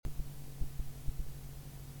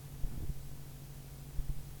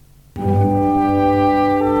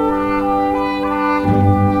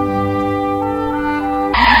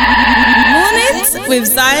with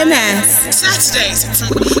Xioness. Saturdays.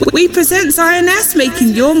 We present Xioness,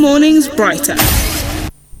 making your mornings brighter.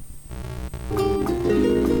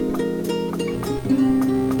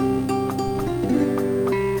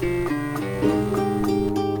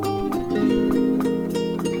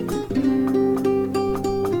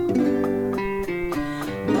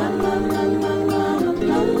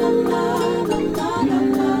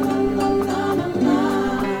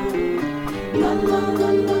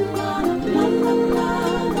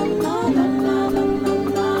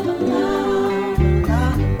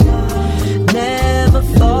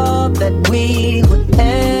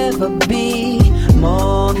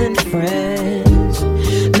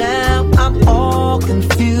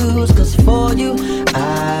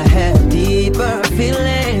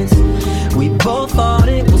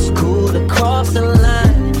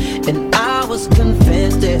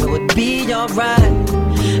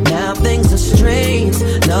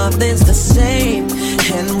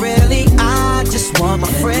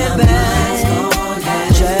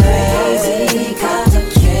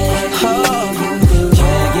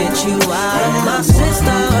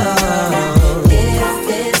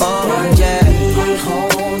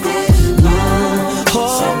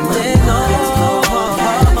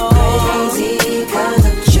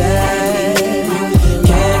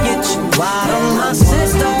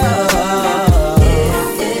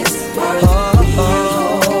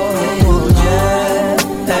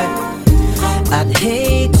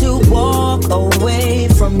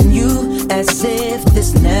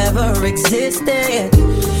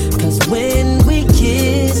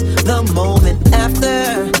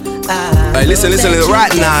 Listen,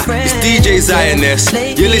 right now, it's DJ Xioness.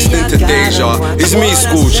 You're listening to Deja. It's me,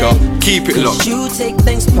 Scorcher. Keep it locked. You take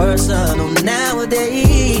things personal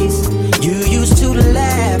nowadays. You used to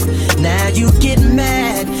laugh, now you get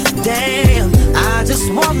mad. Damn, I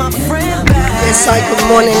just want my friend back. Yes, good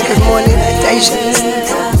morning, Deja.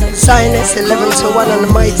 Xioness 11 to 1 on the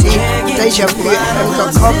mighty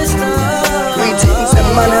DejaVuFM.com. Greetings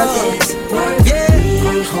and manners.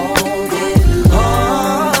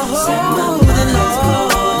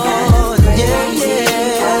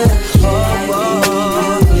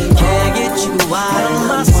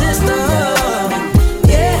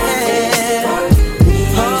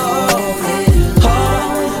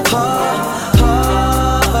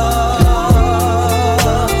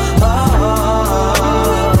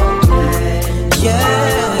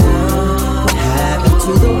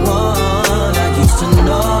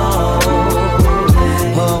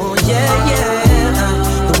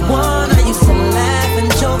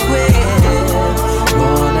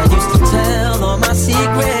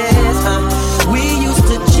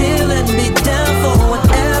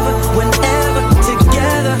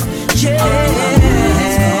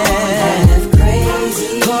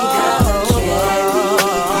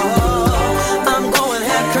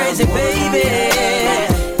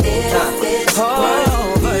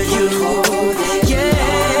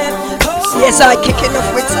 I kicking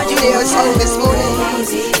off with Saturday song this morning.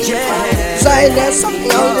 Xioness,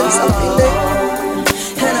 something old and something new.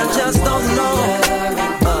 And I just don't know.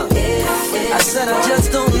 I said I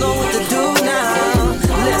just don't know what to do now.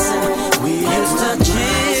 Listen, we used to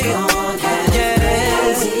chill.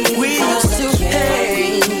 Yeah, we used to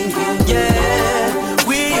hate. Yeah,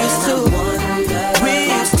 we used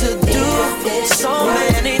to do so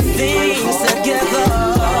many things together.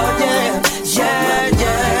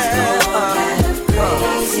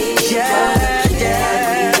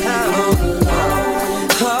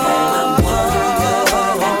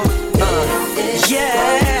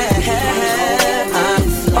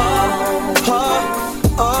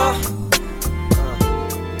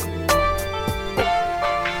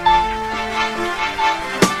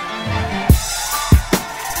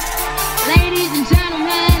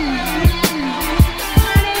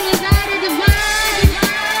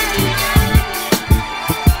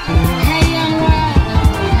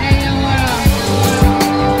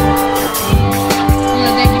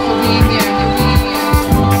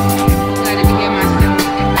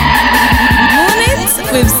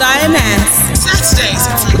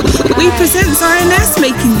 We present Xioness,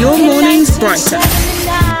 making your mornings brighter. A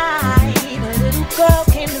little girl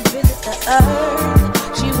came to visit the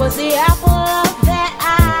earth. She was the apple of their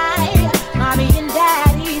eye. Mommy and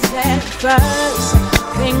daddy's very first.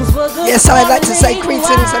 Things were good. Yes, I'd like to say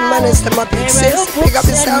greetings and manners to my big sis. Big up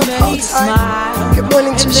yourself, outside. Good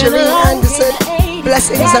morning to Shireen Anderson.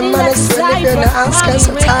 Blessings and manners to Olivia in the outskirts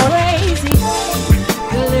of town.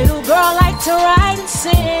 The little girl liked to write and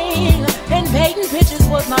sing, and painting pictures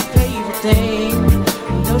was my favorite thing.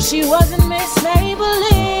 Though she wasn't Miss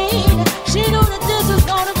Maybelline, she knew that this was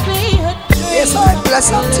gonna be her dream. Yes, I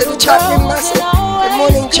bless up to the chat room massive. Good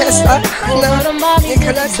morning, Chester, Hannah,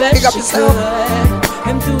 Nicholas, big up yourself.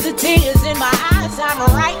 And through the tears in my eyes, I'm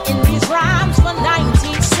writing these rhymes for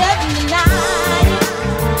 1979.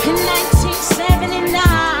 In 1979,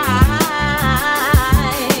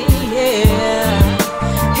 yeah.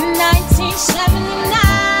 In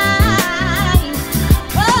 1979,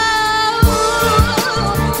 oh,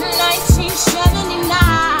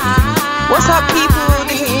 1979. What's up, people?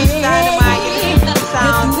 This is Miss Dynamite. You listen to the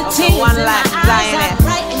sound of the One Life Xioness.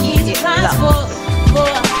 Keep it locked.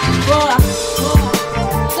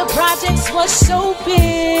 The projects was so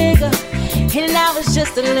big, and I was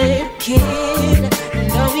just a little kid.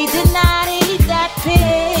 No, we did not eat that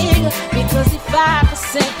pig, because if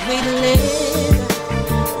 5% we'd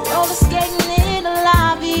live. Roller skating in the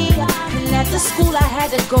lobby, and at the school I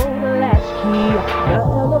had to go to latchkey. The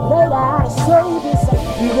elevator out of service,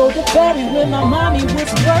 we rode the ferry when my mommy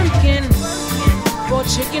was working. 4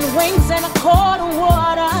 chicken wings and a quart of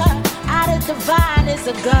water. Divine is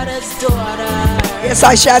a gutter's daughter. Yes,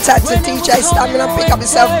 I shout out to DJ Stamina, pick up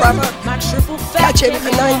yourself, brother. Catch him at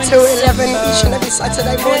 9 to 11 each and every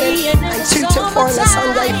Saturday morning, and 2 to 4 on a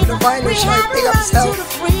Sunday for the vinyl show. Pick up yourself.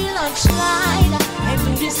 And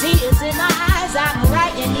through the tears in my eyes, I'm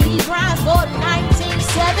writing these rhymes for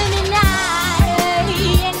 1979.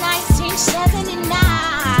 In 1979,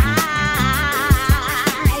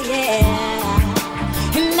 yeah.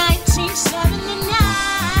 In 1979.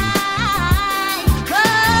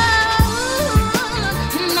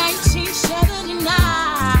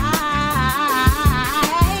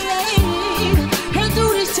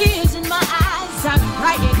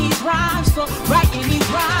 Writing these rhymes for in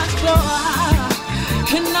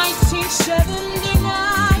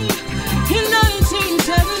 1979, in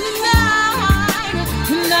 1979,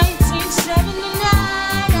 in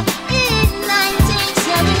 1979, in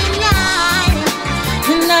 1979,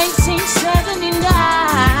 in 1979.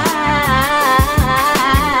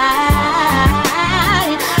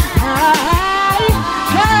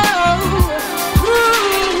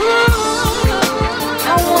 I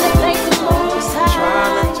wanna thank the Most High.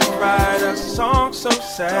 Trying to write a song so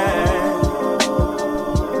sad,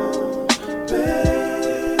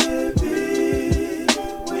 baby.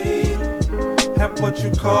 We have what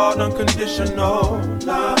you call unconditional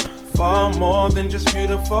love, far more than just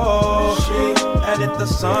beautiful. She added the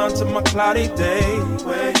sun to my cloudy day,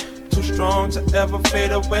 way too strong to ever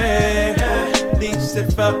fade away. At least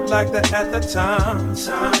it felt like that at the time.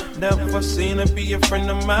 Never seen her be a friend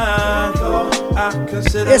of mine. I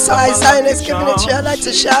consider. Yes, I Xioness giving it to you. I'd like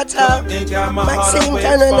to shout out Maxine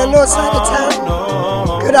down on the north side of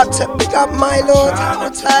town. Good up to big up my Lord,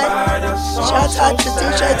 hold tight. Shout out to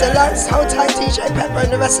DJ Deluxe, hold tight, DJ Pepper,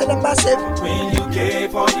 and the rest of the massive. When you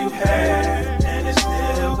gave all you had, and it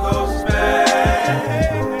still goes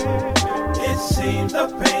back. It seems the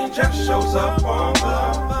pain just shows up on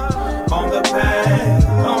the pad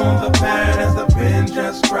as the pen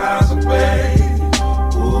just cries away.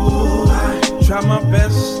 Ooh, I try my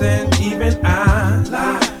best and even I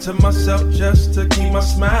lie to myself just to keep my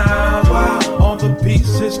smile. While all the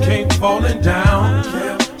pieces came falling down,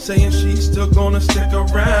 saying she's still gonna stick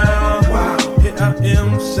around. Wow, here I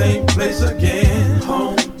am, same place again,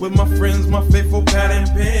 home with my friends, my faithful pad and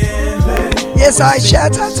pen. Yes, I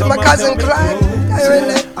shout out to my cousin Clyde. They're in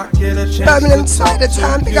the Birmingham side of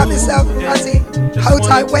town. Pick up yourself, Ozzy. Hold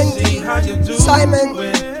tight, Wendy, Simon,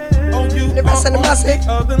 the rest of the massive.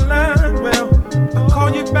 Well, I'll call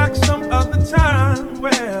you back some other time.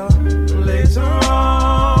 Well, later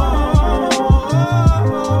on,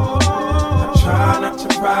 I try not to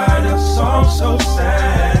write a song so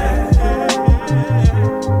sad.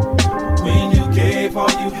 When you gave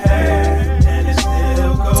all you had, and it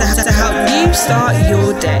still goes To help you start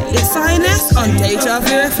your day. It's Xioness on Deja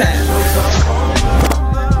Vu FM.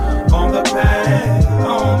 On the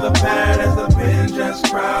pad as the pen just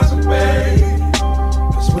cries away.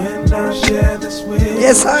 'Cause when I share this with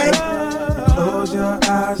Yes, I. close your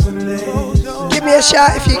eyes and listen. Give me a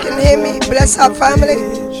shout if you can hear me. Bless our family.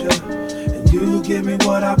 And you give me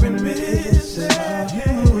what I've been missing.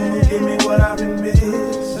 You give me what I've been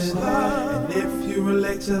missing. And if you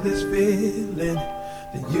relate to this feeling,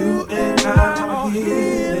 then you and I are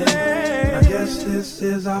healing. I guess this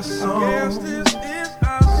is our song.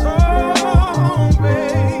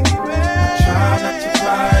 Baby. I try not to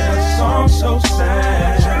write a song so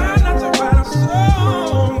sad.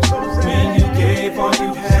 When you gave all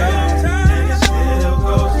you had, and it still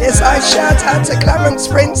goes. Yes, I shout out to Clarence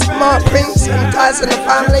Prince, Mark Prince, and guys in the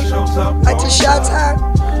family. I like to shout out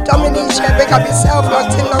Dominique, pick up yourself,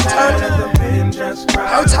 locked in, locked on.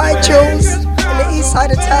 Hold tight, Jules, and the east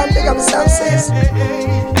side of town, big up yourself, sis. I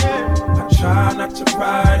try not to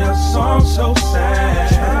write a song so sad.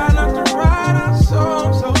 Try not to write a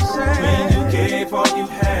song so sad. When you gave all you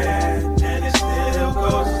had, and it still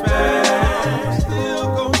goes bad.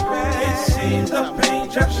 It seems the pain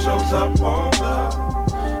just shows up on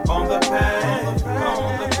the pad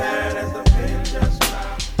as the pen just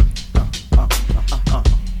stops.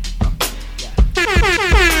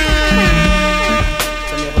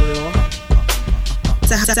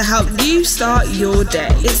 To help you start your day,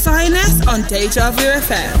 it's Xioness on Deja Vu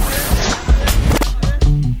FM.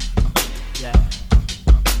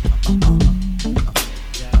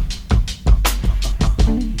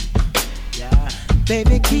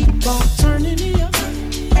 Baby, keep on turning me up.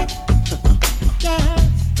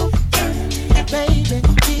 Baby,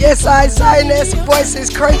 yes, I Xioness, voice is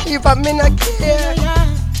cranky, but me not care.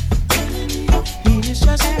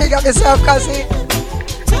 Big up yourself, cousin.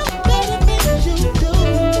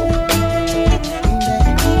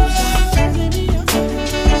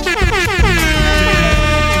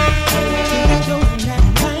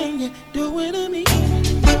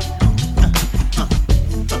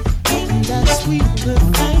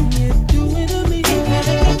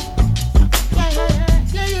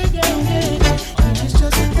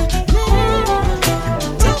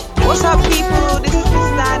 What's up, people? This is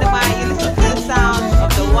Miss Dynamite. You listen to the sound of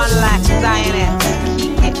the one like Xioness.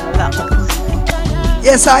 Keep it locked.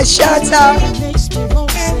 Yes, I shout out.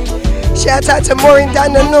 Shout out to Maureen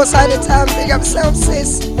down the north side of town. Big up yourself,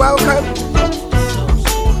 sis. Welcome.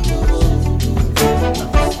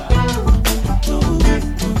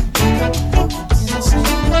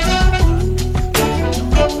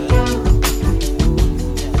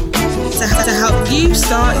 To help you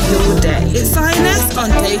start your day, it's Xioness on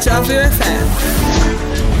Deja Vu FM.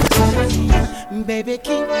 baby,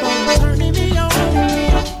 keep on turning me on.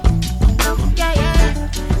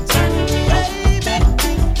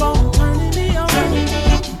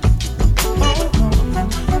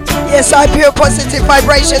 Yes, I pure positive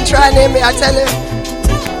vibration. Try and hear me, I tell you.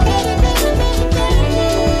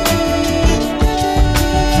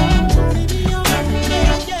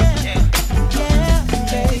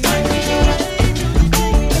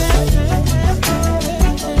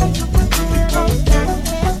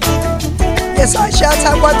 Yes, I shout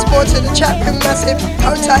out once more to the chat room, massive.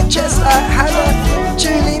 Hold tight, Chester, Hannah,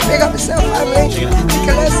 Julie, big up yourself, family.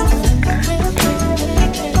 Nicholas.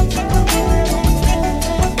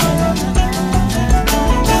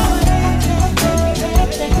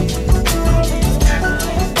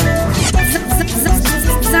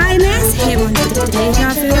 Xioness here on Deja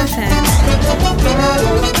Vu FM.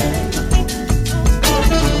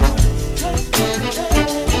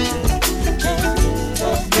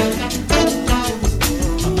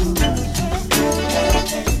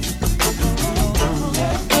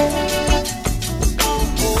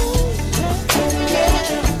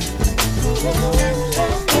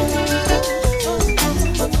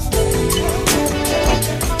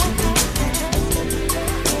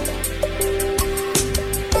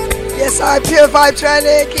 Yes, I pure vibes right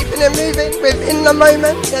here, keeping it moving within the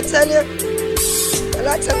moment, I tell you. I'd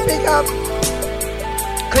like to pick up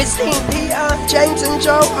Christine, Peter, James and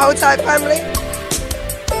Joe, whole tight family.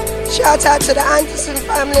 Shout out to the Anderson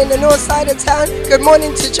family in the north side of town. Good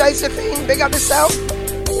morning to Josephine, big up yourself.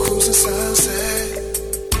 Cruising sunset,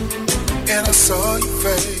 and I saw your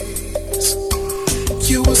face.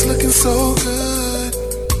 You was looking so good,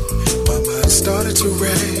 my mind started to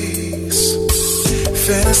race.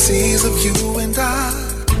 Fantasies of you and I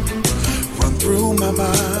run through my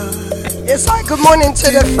mind. Yes, hi, good morning to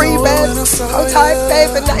the free beds. Hold tight,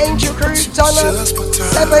 Babe and the Angel crew, Donna,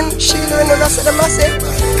 Seven, Sheila and the rest of the massive.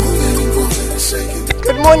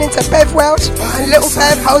 Good morning to Bev Welch and Little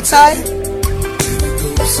Bev, hold tight.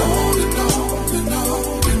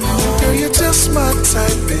 Girl, you're just my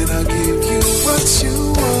type and I'll give you what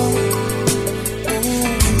you want.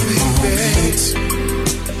 Ooh, baby,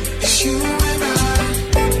 it's you and I.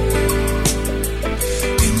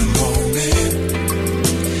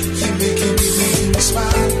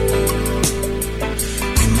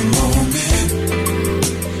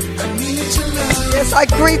 Yes, I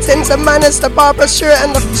greetings and manners to Barbara Stewart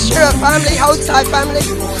and the Stewart family, hold tight family.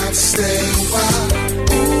 You won't have to stay a while.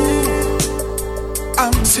 Ooh,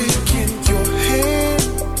 I'm taking your hand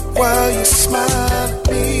while you smile at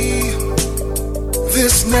me.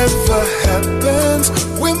 This never happens.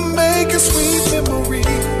 We're making sweet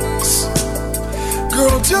memories.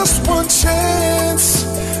 Girl, just one chance,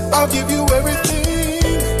 I'll give you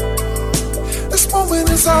everything. This moment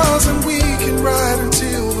is ours and we can ride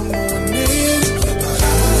until the morning.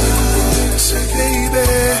 Baby,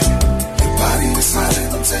 your body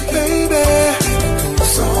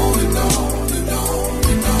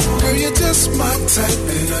just my type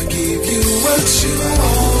and I give you what you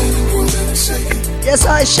want. Yes,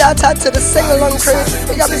 I shout out to the sing-along crew.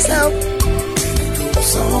 Big up yourself.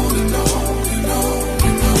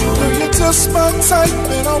 You're just my type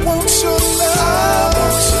and I want your love.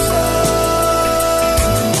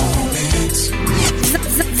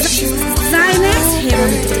 Xioness here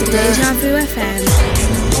on Deja Vu FM.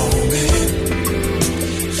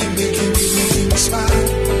 You're making me smile.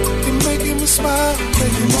 You're making me smile,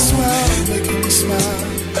 making me smile, making me smile.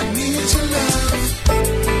 I need your love.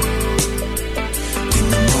 In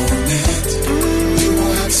the moment, you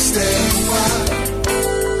won't have to stay a while.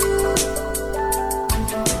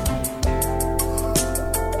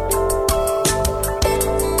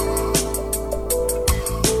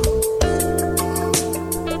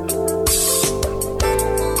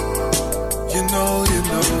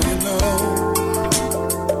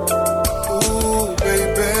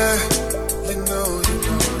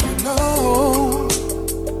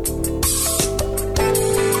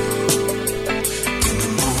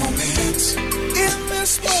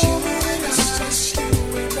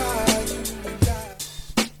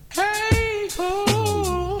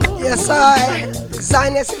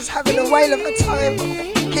 Xioness is having a whale of a time,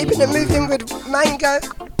 keeping it moving with Mango.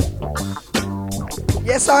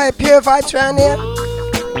 Yes, I pure vibes around here.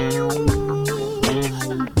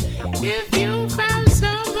 If you found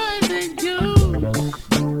someone to do,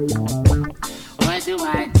 what do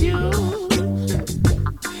I do?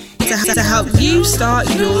 To help you start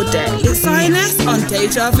your day. It's Xioness on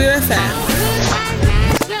Deja Vu FM.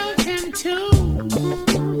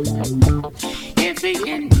 If it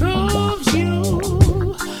improves you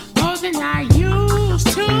more than I used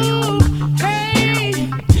to, hey,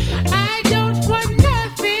 I don't want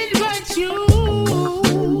nothing but you.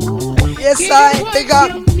 Yes, I big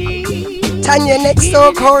up Tanya next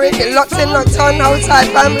door, Corey, get locked in, locked on, whole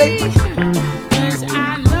tight family.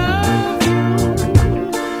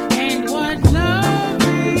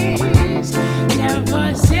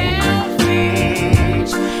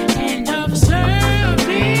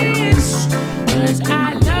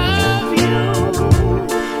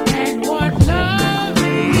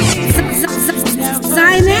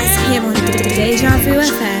 Deja Vu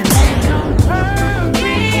FM.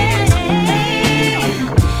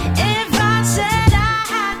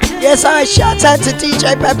 Yes, I shout out to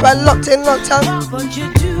DJ Pepper, locked in, locked on. What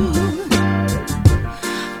you do,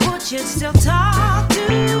 would you still talk to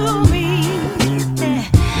me?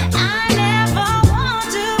 I never want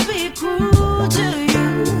to be cruel to you.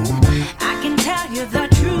 I can tell you the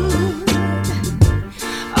truth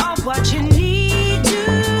of what you need to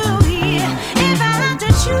hear. If I had to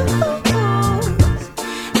choose,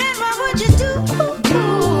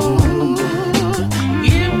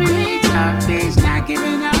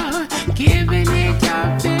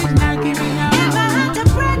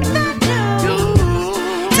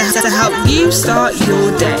 to help you start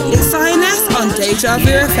your day. It's Xioness on Deja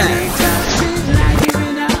Vu FM.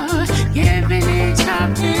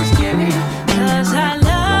 Cause I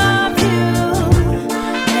love you,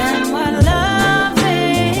 and what love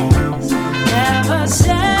is, never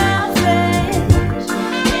selfish,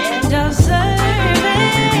 end of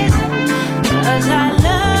service. Cause I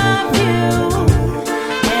love you,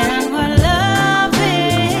 and what love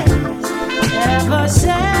is, never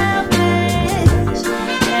selfish.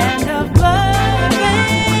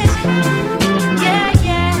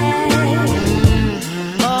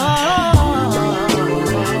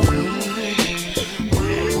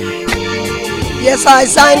 Yes, I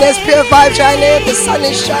Xioness, pure vibes right here, the sun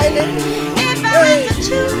is shining. Hey.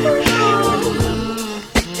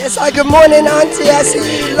 Yes, I good morning, Auntie, I see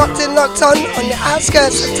you locked in, locked on the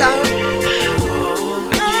outskirts of town.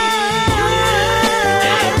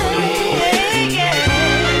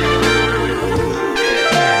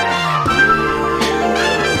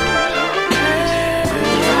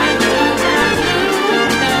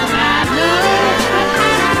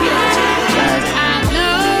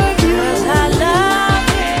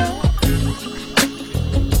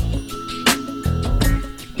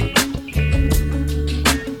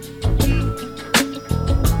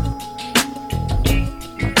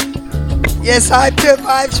 Yes, I pure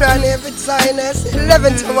vibes around here with Xioness,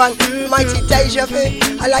 11 to 1, mighty Deja Vu.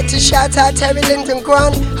 I like to shout out Terry Lyndon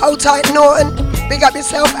Grant, hold tight Norton, big up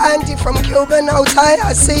yourself Andy from Kilburn, hold tight,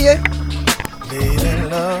 I see you. Lady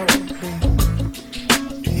lovely,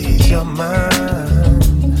 ease your mind,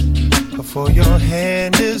 for your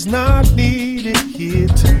hand is not needed here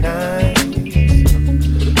tonight.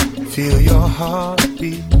 Feel your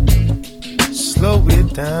heartbeat, slow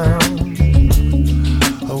it down.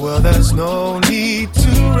 Oh, well, there's no need to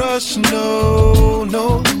rush, no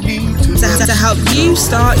need to to help you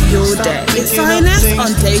start your day. It's Xioness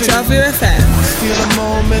on Deja Vu FM. Feel a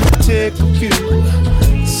moment, take a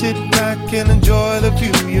few. Sit back and enjoy the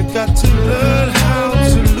view. You got to learn how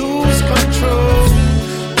to lose control.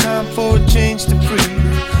 Time for a change to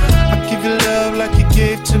breathe. I give you love like you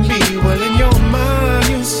gave to me. Well, in your mind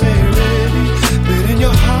you say ready, but in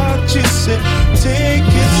your heart you say take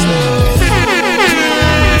it slow.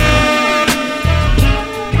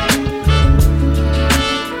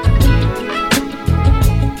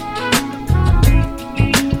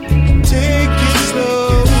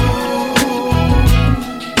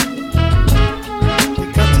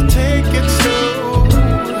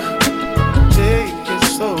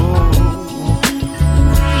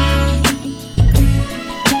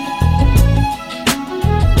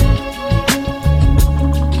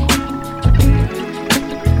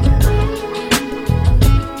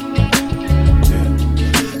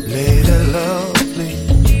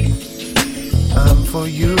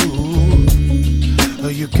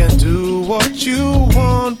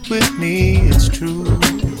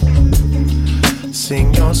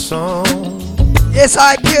 Yes,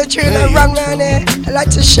 I pure tune and run round here. I like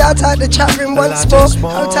to shout out the chat room once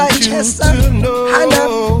more. Out tight Chester,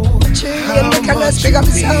 Hannah, Julian, Nicholas, big up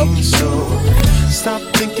yourself. Stop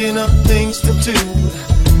thinking of things to do.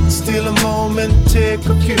 Steal a moment, take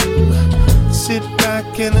a few. Sit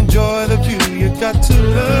back and enjoy the view. You got to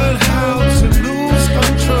learn how to lose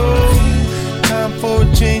control. Time for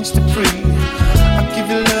a change to breathe. I give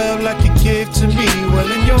you love like you gave to me.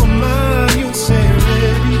 Well, in your mind you say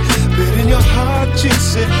ready, but in your heart you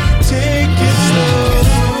say take it slow.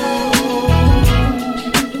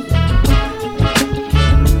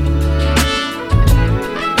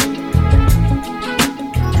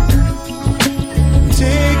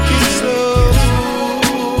 Take it slow.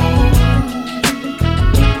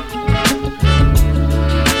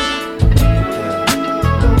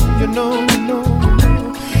 You know,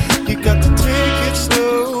 you got to take it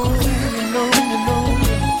slow. You know.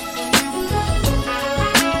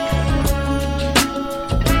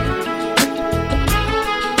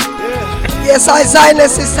 Yes,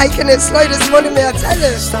 Xioness is taking it slow this morning, me I tell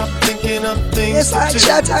you. Stop thinking of things. Yes, I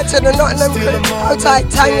shout out to the Nottingham crew. Out tight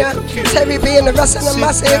Tanya, Terry B and the rest of the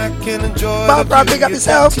massive. Barbara, big up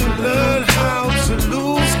yourself. To learn how to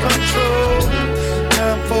lose control.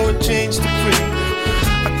 Time for a change to breathe.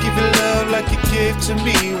 I give you love like you gave to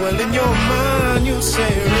me. Well, in your mind you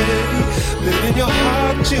say ready, but in your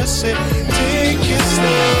heart you say take it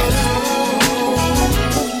slow.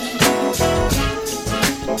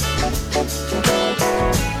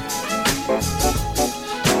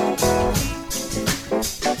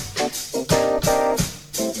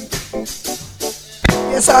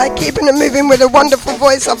 Yes, I keeping it moving with the wonderful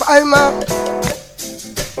voice of Omar.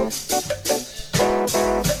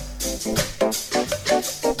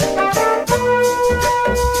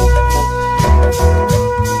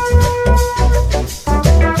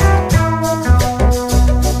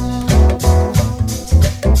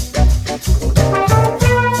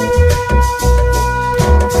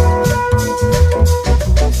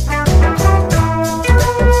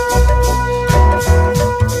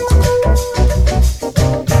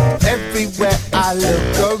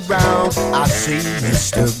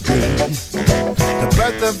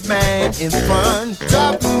 In front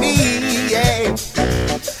of me, yeah.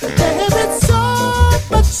 There is so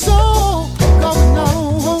much going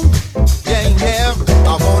on, yeah. I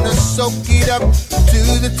wanna soak it up to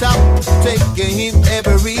the top, taking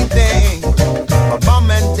everything. My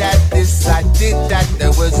mom and dad decided that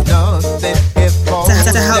there was nothing for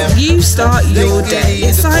to help you start your day.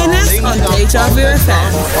 It's Xioness on Deja Vu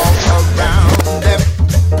FM.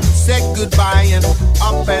 Said goodbye and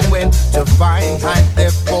up and went to find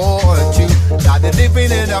their fortune. Now they're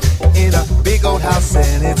living it up in a big old house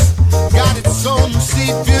and it's got its own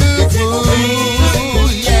sea-view.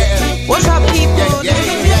 Yeah. What's up, people? Yeah,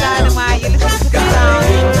 This is Dynamite. You listen to the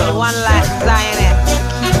sound of one like Xioness.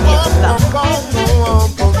 Keep it stuff.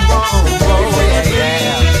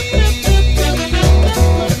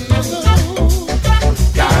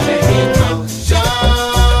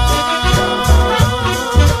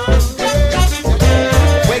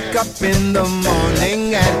 In the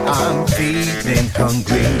morning and I'm feeling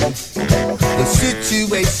hungry. The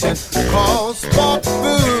situation calls for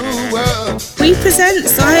food. We present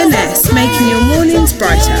Xioness, making your mornings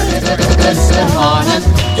brighter.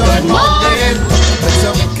 Good morning. With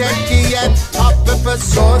some cakey and hot pepper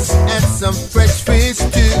sauce and some fresh fish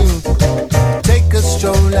too. Take a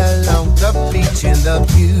stroll along the beach in the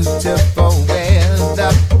beautiful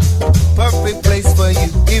weather. Perfect place for you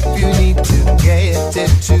if you need to get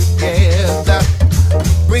it together.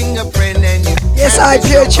 Bring a friend and Yes, I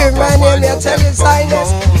pure tune, my name, I tell you,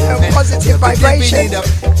 Xioness. Positive vibration.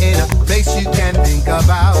 In a place you can think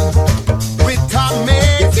about. With Tom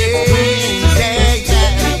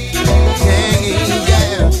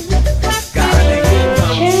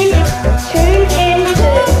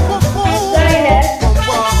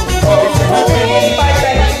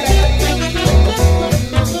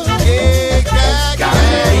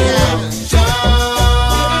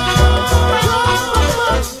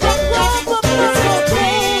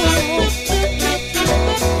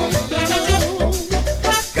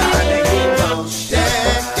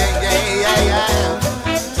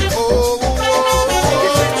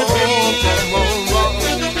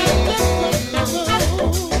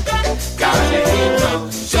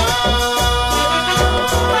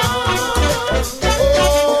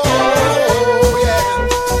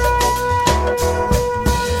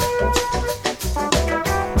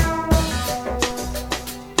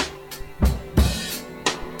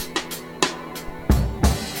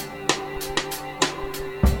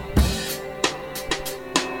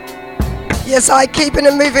Yes, I keeping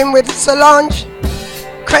it moving with Solange.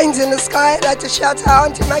 Cranes in the sky. I'd like to shout out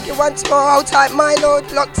Auntie Maggie once more. Hold tight, my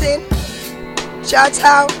lord, locked in. Shout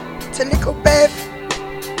out to Little Bev,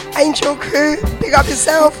 Angel Crew. Big up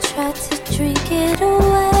yourself. I tried to drink it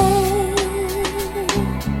away.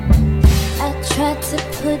 I tried to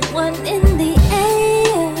put one in the air.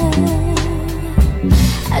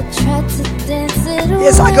 I tried to dance it away.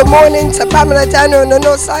 Yes, good morning to Pamela Daniel on the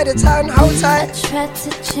north side of town. Hold tight. I tried to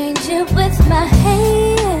change it with my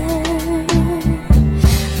hair.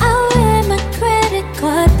 I wear my credit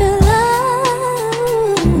card below.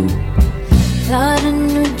 Thought a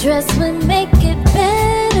new dress would make it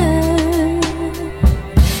better.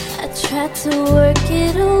 I tried to work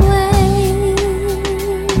it away,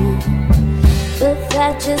 but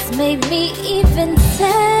that just made me even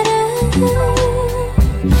sadder.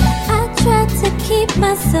 I tried to keep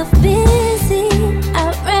myself busy.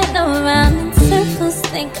 I ran around in circles,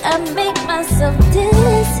 think I make myself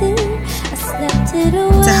dizzy. I slept it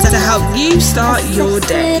away. To help you start your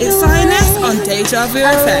day, it's Xioness on Deja Vu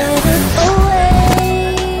FM.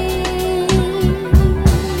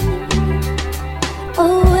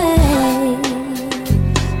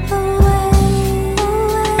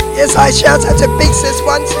 Yes, I shout out to Big Sis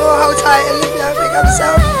once more. Hold tight, Olivia, big up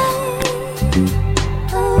yourself.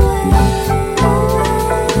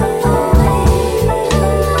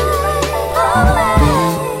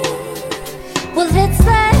 Well, it's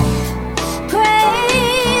like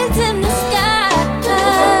cranes in the sky.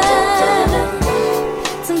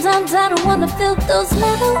 Sometimes I don't wanna feel those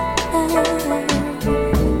metal.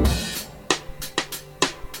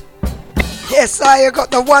 Yes, I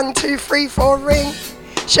got the 1, 2, 3, 4 ring.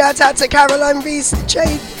 Shout out to Caroline Reese,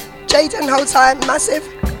 Jaden, hold time, massive.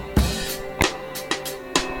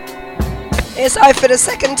 Yes, I for the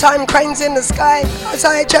second time, Cranes in the sky. Hold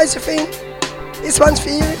tight, Josephine. This one's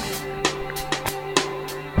for you.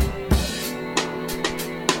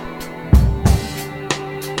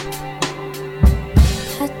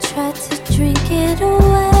 I tried to drink it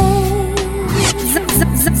away.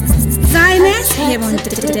 Xioness here on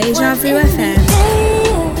Deja Vu FM.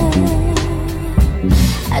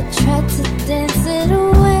 I tried to dance it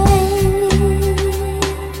away.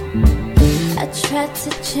 I tried to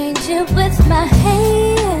change it with my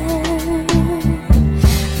hair.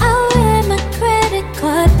 I wear my credit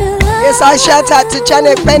card below. Yes, I shout out to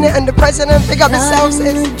Janet Bennett and the president. Big up yourself,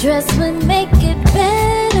 sis. The dress would make it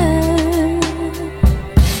better.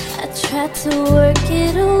 I tried to work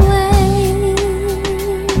it away,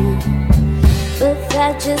 but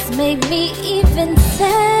that just made me even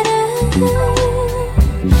sadder.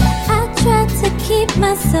 I tried to keep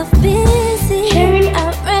myself busy. I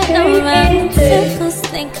ran around in circles,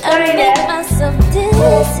 think I made myself dizzy.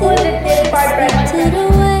 I slept it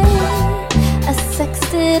away, I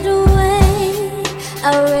sexed it away, I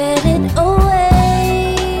read it away.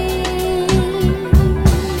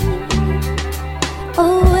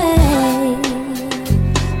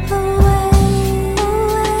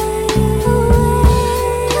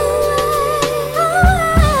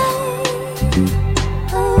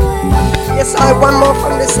 Yes, I one more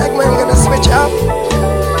from this segment. I'm gonna switch up.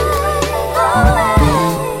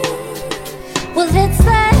 Well, it's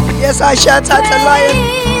like yes, I shout out to Lion,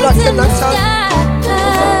 locked in locked on.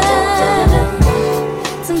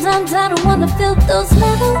 Sometimes I don't wanna feel those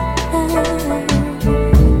metal.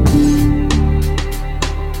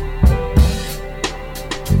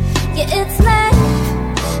 Yeah, it's like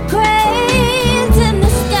cranes in the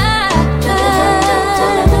sky.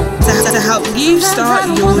 To help you start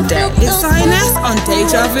your day, it's Xioness on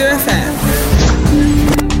Deja Vu FM.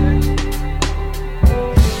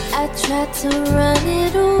 to run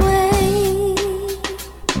it away.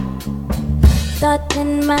 Thought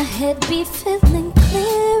then my head be feeling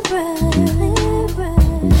clearer.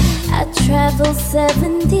 I traveled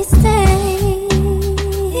 70 states.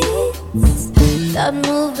 Thought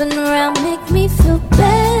moving around make me feel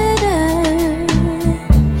better.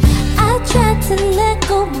 I tried to let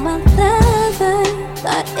go my lover.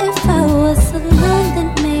 Thought if I was alone then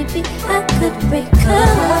maybe I could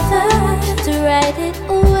recover. To write it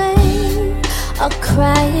away or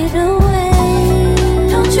cry it away.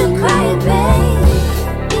 Don't you cry it, baby,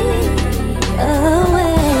 away.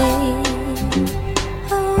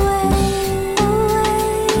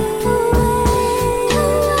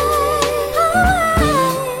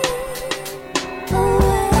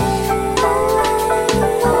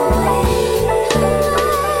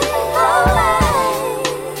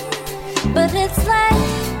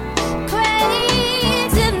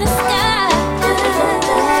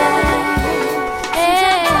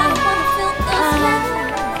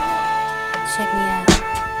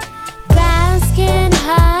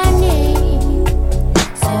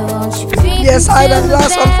 Yes, I the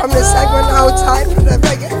last one from the segment outside for the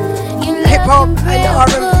reggae, hip hop and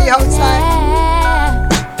R&B outside.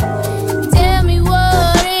 Tell me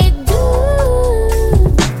what it do.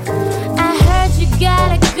 I heard you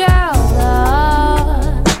got a girl,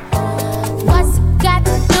 Lord. What's it got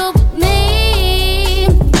to do with me?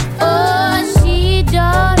 Oh, she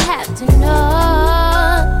don't have to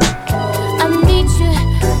know. I meet you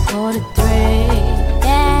for the 3.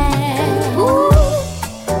 Yeah. Ooh.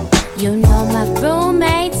 You know my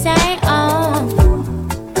roommates ain't on,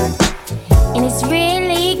 and it's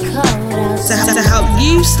really cold outside. To help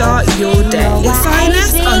you start your day, it's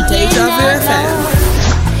Xioness on Deja Vu FM.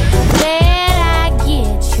 Did I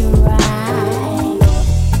get you right?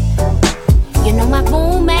 You know my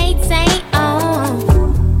roommates ain't on,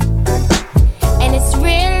 and it's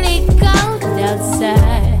really cold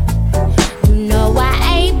outside. You know I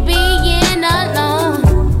ain't being alone.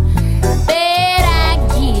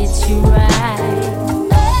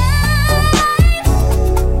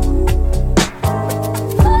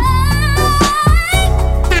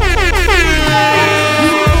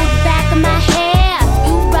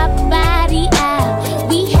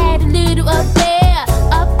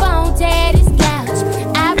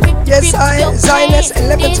 Xioness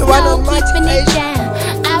 11 to 1 on my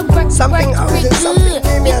station. Something old and something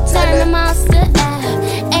new, me I tell you.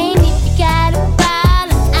 And if you got a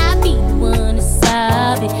problem, I'll be the one to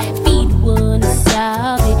solve it. Be the one to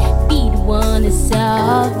solve it. Be the one to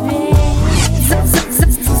solve it.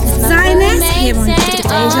 Xioness here on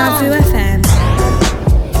Deja Vu FM.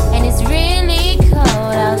 And it's really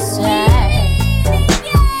cold outside.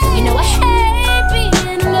 You know I hate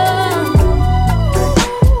being alone.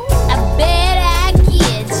 I bet I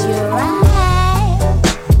get you right.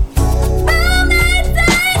 Roommates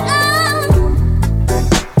ain't on,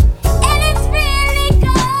 and it's really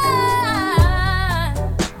cold.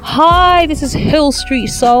 Hi, this is Hill Street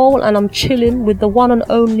Soul, and I'm chilling with the one and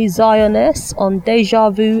only Xioness on Deja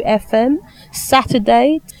Vu FM.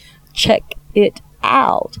 Saturday, check it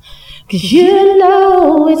out. 'Cause you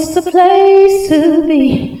know it's the place to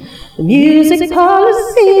be. The music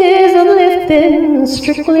policy is uplifting,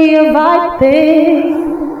 strictly a vibe thing.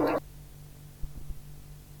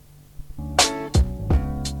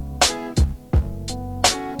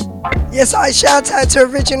 Yes, I shout out to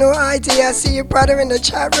Original ID. I see you, brother, in the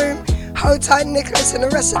chat room. Hold tight, Nicholas, and the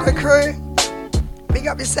rest of the crew. Big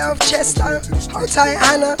up yourself, Chester. Hold tight,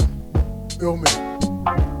 Hannah.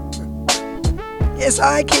 Yes,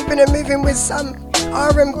 I keeping it moving with some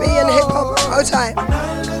R&B and hip hop. Hold tight. I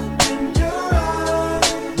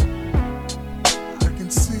can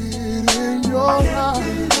see it in your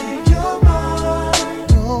eyes.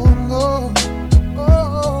 Oh, no.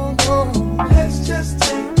 Oh, no. Let's just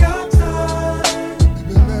take our time.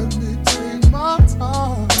 Baby, let me take my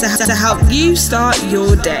time. To help you start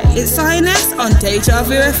your day, it's Xioness on Deja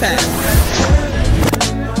Vu FM.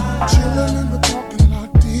 Chilling in the parking lot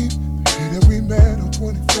deep. Here that we met on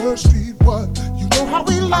 21st Street. What? You know how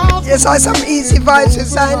we love. Yes, I some easy vibes with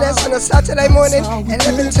Xioness on a Saturday morning,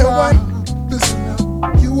 11 to 1. Listen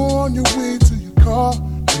now, you were on your way to your car.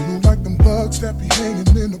 You look like them bugs that be hanging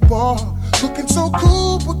in the bar. Looking so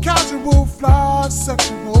cool, but casual fly,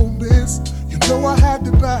 sexual miss. You know I had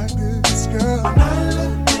to back this girl. When I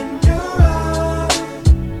look in your eyes,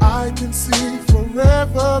 I can see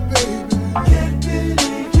forever, baby. Can't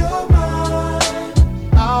believe you're mine.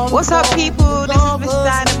 What's up, people? This is Miss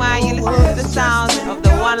Dynamite. You listen to the sound of the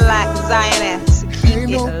one like Xioness. Keep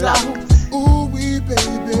it locked. Ooh, wee,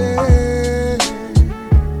 baby.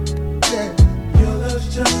 Yeah. Your love's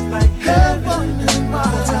just like hell.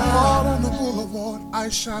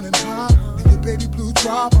 eyes shining hot, and your baby blue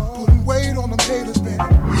drop, putting weight on them haters, baby.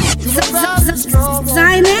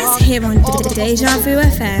 Xioness here on Deja Vu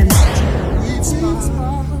FM.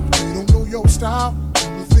 You don't know your style,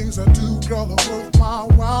 the things I do, girl, are worth my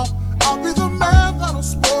while. I'll be the man that'll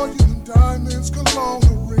spoil you in diamonds, cologne,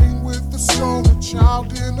 a ring with the stone, a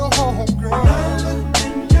child in a home, girl.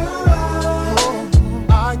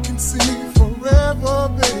 I can see forever,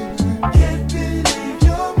 baby. Can't believe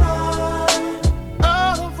you're mine.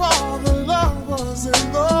 Out of all the lovers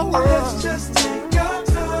in the world, let's just take our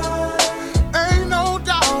time. Ain't no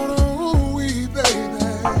doubt who we, baby.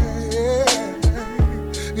 Yeah.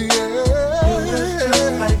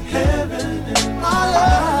 Like heaven in my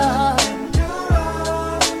life.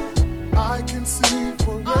 I can see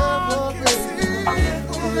forever, baby.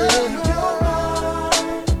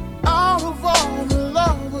 Out of all the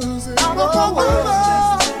lovers in the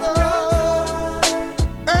world,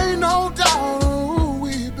 ain't no doubt who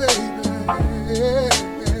we, baby.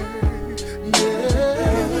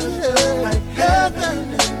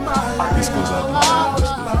 This goes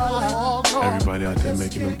out to everybody out there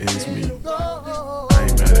making them ends meet. I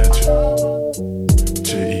ain't mad at you.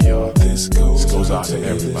 G.E.R. This goes out to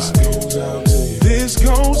everybody. This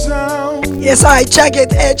goes out. Yes, I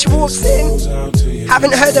Jagged Edge walks in.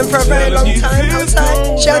 Haven't heard them for a very long time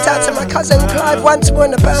outside. Shout out to my cousin Clive, once more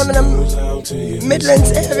in the Birmingham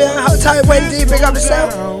Midlands area. How tight, Wendy, big up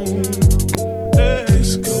yourself.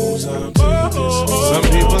 Some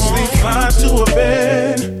people sleep 5 to a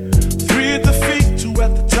bed, 3 at the feet, 2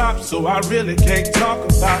 at the top. So I really can't talk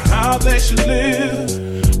about how they should live.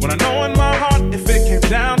 When I know in my heart, if it came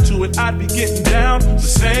down to it, I'd be getting down the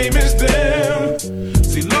same as them.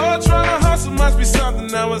 See, Lord, trying to hustle must be something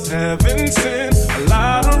that was heaven sent. A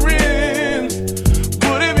lot of rent.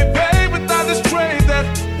 Would it be paid without this trade that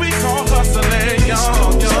we call hustling,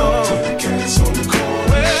 y'all?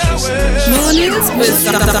 Mornings with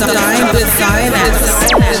Xioness.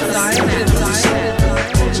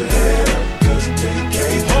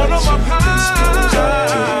 Hold on my pie.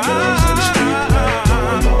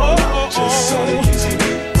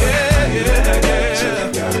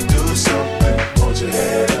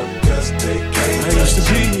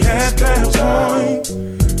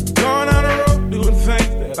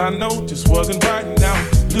 I know just wasn't right now.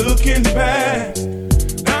 Looking back,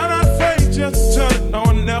 I'm not afraid just to turn it. No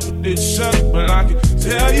one ever did shut it, but I can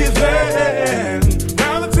tell you that.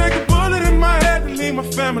 Rather take a bullet in my head than leave my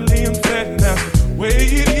family unfed, and that's the way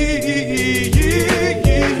it is.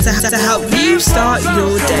 To help you start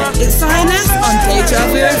your day, it's Xioness on Deja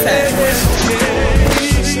Vu FM.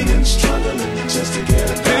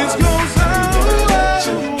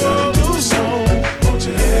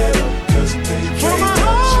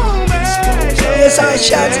 Yes, I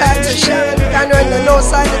shout out to Sharon down on the north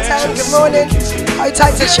side of town. Good morning. High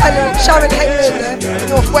tight to Sharon Hayden in the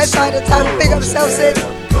northwest side of town. Big up yourself, Sid.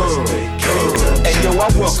 Hey yo, I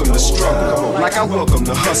welcome the struggle, like I welcome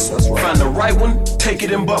the hustle. Find the right one, take it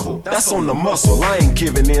and bubble. That's on the muscle. I ain't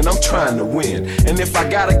giving in, I'm trying to win. And if I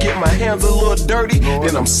gotta get my hands a little dirty,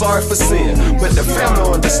 then I'm sorry for sin. But the family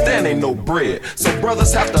understand ain't no bread, so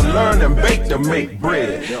brothers have to learn and bake to make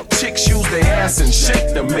bread. Chicks use their ass and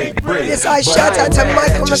shake to make bread. Yes, I shout out to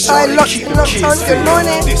Michael Masai, locked on. Good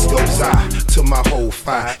morning. This goes out to my whole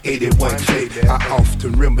 581 clique. I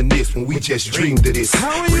often reminisce when we just dreamed of this.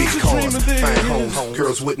 Big cars, fine homes,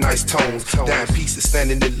 girls with nice tones, dime pieces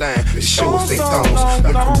standing in line to show us they thongs.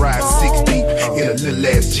 Look can ride 6 deep in a little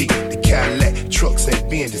ass Jeep. The Cadillac, trucks and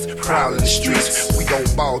Benders, prowling the streets. We gon'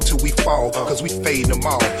 ball till we fall, cause we fade them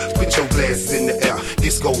all. Put your glasses in the air.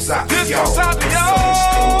 This goes out to y'all. This goes out to y'all.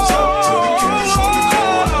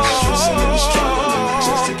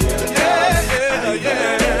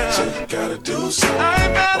 Gotta do something. I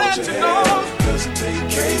ain't mad at you, no.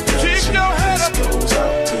 Keep your head up.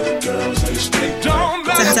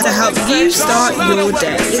 To help you start your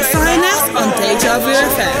day, it's Xioness on Deja Vu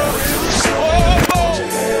FM.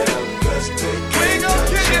 We gon'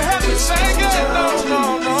 keep your head and sing it.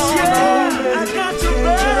 No. I got to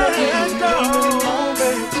bend down,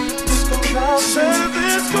 baby. Say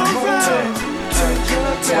this goes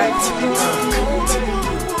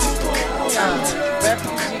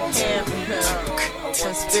Refugee camp,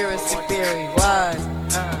 conspiracy theory, why?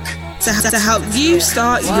 To help you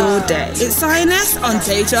start your day, it's Xioness on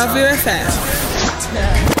Deja Vu FM.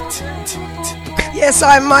 Yes,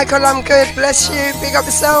 I'm Michael, I'm good, bless you, big up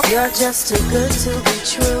yourself. You're just too good to be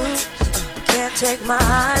true. Can't take my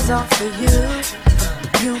eyes off of you.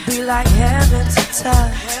 You be like heaven to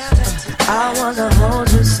touch. I wanna hold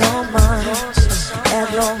you so much.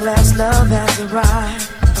 At long last love has arrived,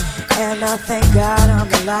 and I thank God I'm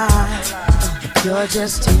alive. You're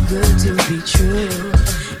just too good to be true.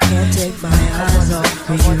 Can't take my eyes off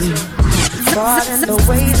of you. Thought in the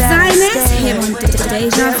way that Xioness here on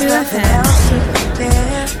Deja Vu FM.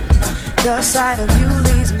 The sight of you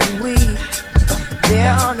leaves me weak.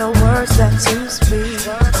 There are no words left to speak.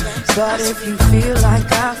 But if you feel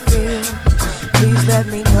like I feel, please let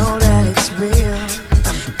me know that it's real.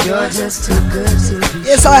 You're just too good to be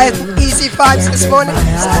Yes, I had easy vibes this morning.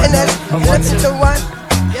 Xioness, 11 to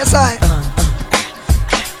 1. Yes, I.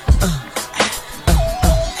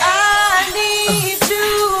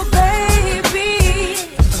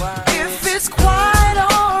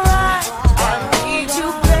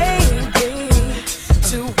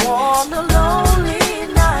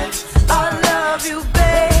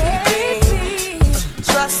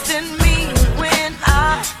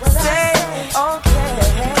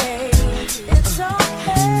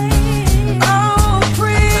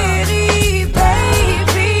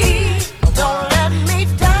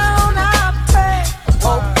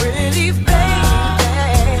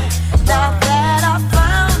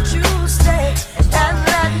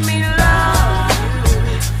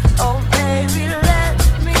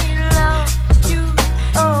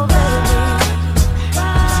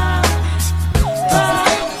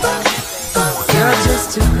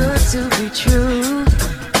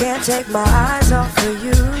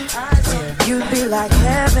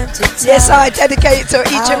 Yes, I dedicate it to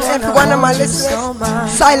each and every one of my listeners,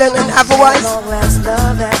 silent and otherwise.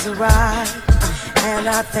 Love has arrived, and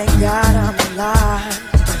I thank God I'm alive.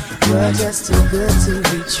 You're just too good to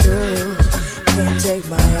be true. Can't take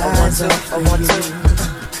my eyes off of you.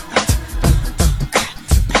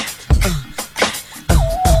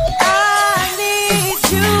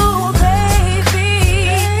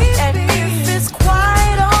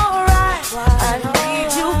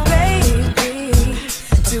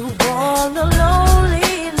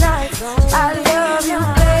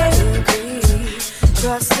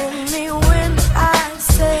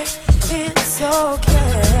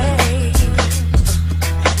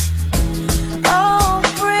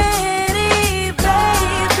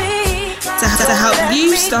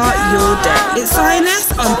 Start your day. It's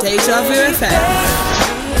Xioness on Deja Vu FM.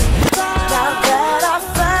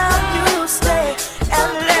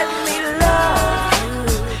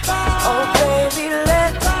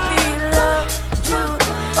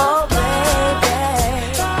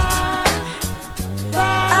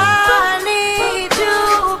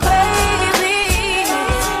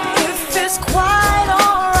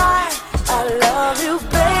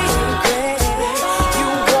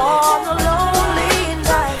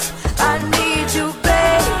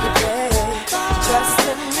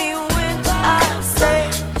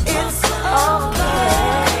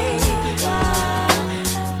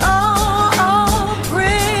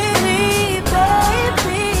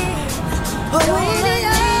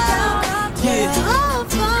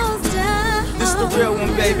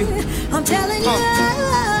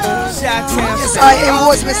 Yes, I am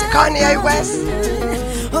was Mr. Kanye West,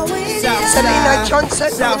 Selena Johnson.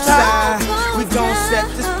 We gon' set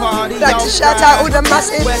this party. Like to shout out all the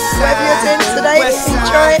massive wherever you're in today.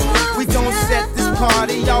 Enjoy it. We gon' set this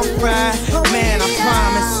party all right. Man, I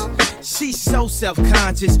promise. She's so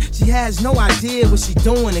self-conscious. She has no idea what she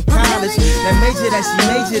doing in college. That major that she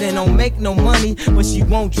majored in don't make no money, but she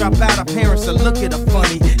won't drop out. Her parents will look at her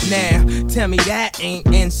funny. Now, tell me that ain't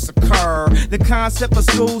insecure. The concept of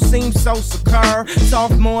school seems so secure.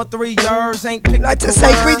 Sophomore 3 years ain't picked like to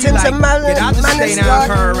say greetings and manners.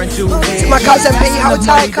 To my cousin P. Hold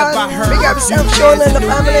tight, cuz. Big up yourself, Sean and the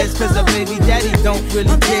family. Cause her baby daddy don't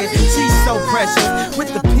really care. She's so precious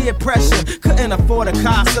with the peer pressure. Couldn't afford a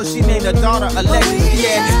car, so she named her daughter Alexis.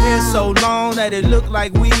 Yeah, hair so long that it looked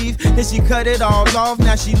like weave. Then she cut it all off,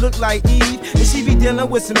 now she look like Eve. And she be dealing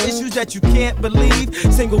with some issues that you can't believe.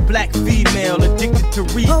 Single black female addicted to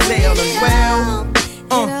retail and well.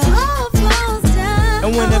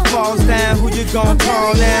 And when it falls down, who you gon'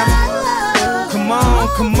 call now? Come on,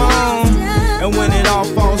 come on. And when it all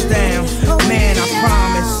falls down, man, I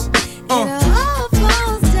promise.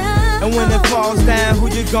 And when it falls down, who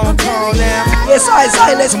you gon' call now? Yes,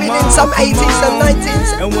 Xioness been in some 80s and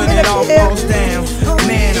 90s. And when it all falls down,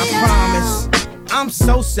 man, I promise. I'm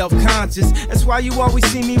so self-conscious. That's why you always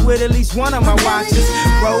see me with at least one of my watches.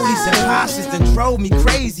 Rollies and Porsches that drove me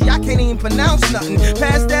crazy. I can't even pronounce nothing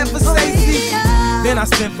past that for safety. Then I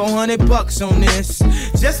spent $400 on this,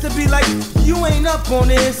 just to be like, you ain't up on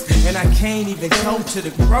this. And I can't even go to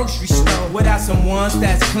the grocery store without some ones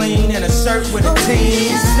that's clean and a shirt with a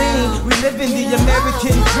team. We live in the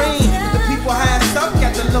American dream. The people highest up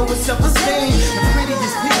got the lowest self-esteem. The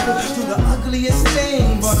prettiest people do the ugliest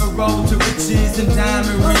thing. But the road to riches watches and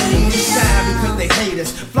diamond rings. Shine because they hate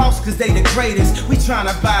us, floss cause they the greatest. We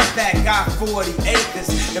tryna buy back our 40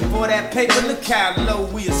 acres. And for that paper, look how low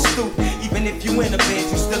we are stoop. Even if you in a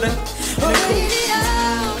bed, you still in the coop.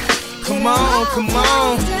 Come on, come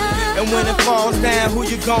on. And when it falls down, who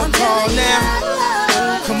you gon' call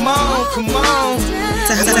now? Come on, come on.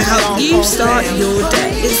 To help you start your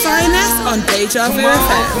day. It's Xioness on Deja Vu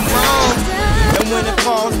FM. Come on. And when it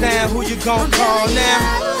falls down, who you gon' call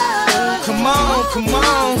now? Come on, come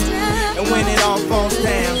on. And when it all falls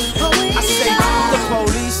down, I say the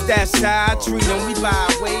police, that's how I treat them. We buy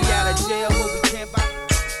our way out of jail, but we can't buy.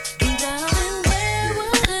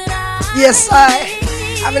 Yes, I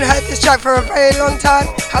haven't heard this track for a very long time.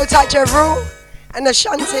 How Tight Your Rule and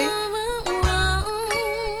Ashanti.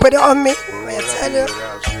 Put it on me, I tell you.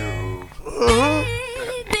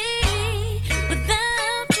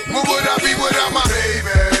 What would I be without my baby?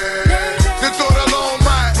 The thought alone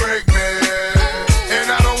might break me, and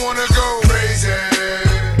I don't wanna go crazy,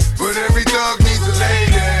 but every thug needs a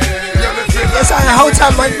lady. Yes, I hold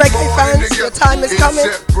time, my reggae fans. Your time is coming.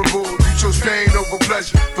 Inseparable. You chose pain over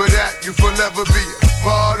pleasure. For that, you forever be a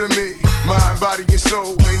part of me. Mind, body, and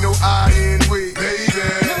soul. Ain't no I in we, baby.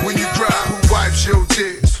 When you cry, who wipes your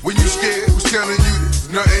tears? When you scared, who's telling you there's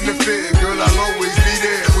nothing to fear? Girl, I'll always be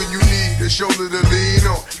there when you need a shoulder to lean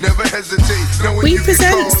on. Never hesitate. We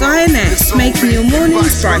present Xioness, making your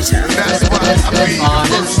mornings brighter. That's why I be the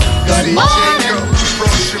first. Good morning.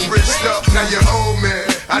 Brush your wrist up, now you're old man.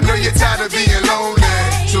 I know you're tired of being lonely,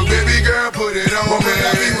 so baby girl, put it on. What would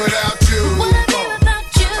I be without you?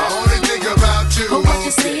 I only think about you. What you're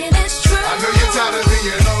saying is true. I know you're tired of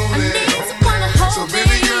being lonely, so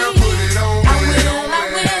baby girl, put it on.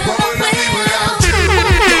 What would I be without you?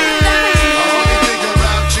 I only think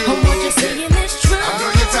about you. What you're saying is true. I know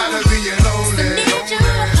you're tired of being lonely,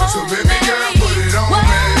 so baby girl, put it on.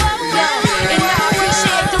 And I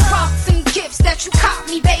appreciate the rocks and gifts that you caught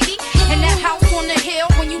me, baby. And that house on the hill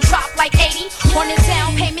when you drop like 80. On the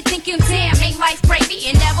down payment, thinking damn, ain't life gravy.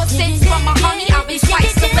 And ever since from my honey, I've been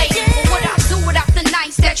twice the lady. But what I do without the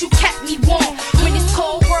nights that you kept me warm? When this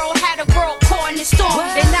cold world had a girl caught in the storm.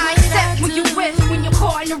 Then I accept when you whiff, when you're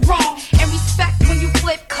caught in the wrong. And respect when you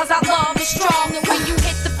flip, cause our love is strong. And when you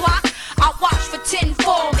hit the block, I watch for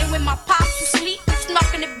tenfold. And when my pops was asleep,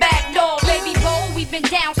 snuck in the back door. Baby boy, we've been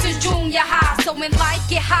down since junior high. So when life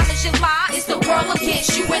get hot as July, it's the world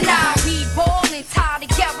against you and I. We ballin', tied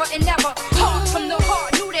together and never heart from the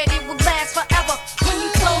heart. Knew that it would last forever. When you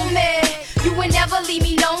told me you would never leave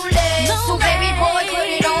me lonely. So baby boy, put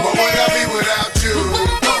it on. What would I be without you?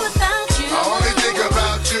 I only think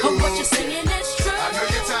about you. What you're saying is true. I know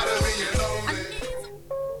you're tired of being lonely.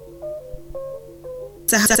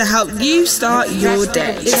 To help you start your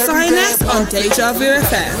day. It's Xioness on Deja Vu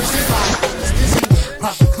FM.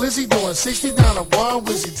 Papa Clizzy doing 60 down a one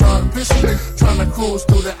Wizzy trying to piss me, trying to cruise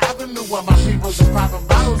through the avenue while my people's are popping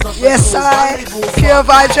bottles up. Yes, I. Pure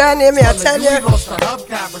vibe journey, me, I tell you. Lost the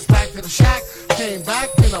hubcappers back to the shack, came back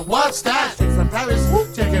in a what's that? Straight from Paris,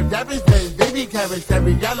 taking Debbie's baby carriage,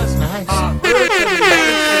 very yellows, nice.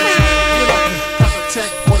 Check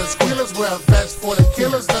for the squealers, wear a vest for the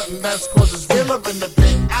killers, nothing less cause it's realer in the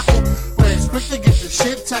Big Apple. Where it's quick to get the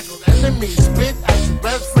shit tackled, enemies spit at your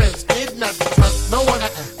best friends, kidnap you, trust no one.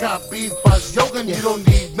 Got beef, buzz, yoga, you don't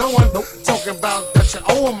need no one. Talking about that you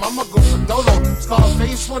owe him, I'ma go for Dolo.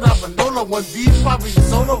 Scarface without Manolo, one deep, probably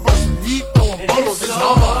solo versus deep, throwing bolos. It's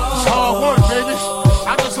hard work, baby.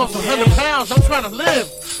 I just lost 100 pounds, I'm trying to live.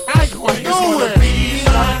 I ain't going nowhere.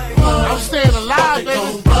 I'm staying alive,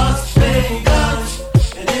 baby.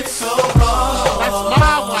 That's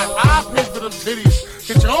my wife. I pay for them titties.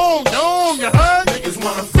 Get your own, you heard? Niggas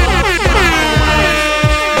wanna fuck my life.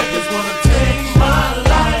 Niggas wanna take my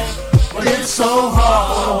life. But it's so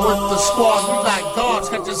hard. With the squad, we like guards.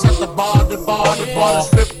 Catch us at the bar, the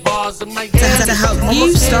strip bars, and my To help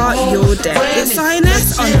you start your day. It's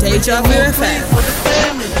Xioness on Deja Vu FM. For the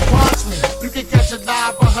family, watch me. You can catch a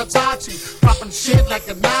live on Hitachi. Popping shit like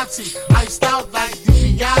a Nazi. Iced out like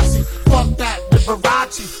DiBiase. Fuck that,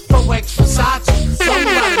 Liberace. Pro X Versace. Somebody stop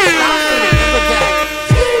it, remember that.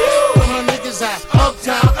 Where my niggas at?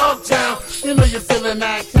 Uptown. You know you're feeling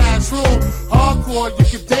that cash room. Hardcore, you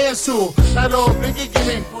can dance to. That old nigga give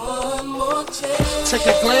me one more chance. Take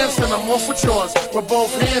a glance and I'm off with yours. With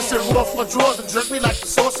both hands and off my drawers and jerk me like the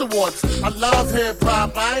Source Awards. I love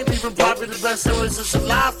hip-hop. I ain't even probably the best series is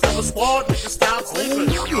alive. Feel the squad, nigga, stop sleeping.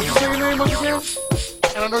 You say your name again?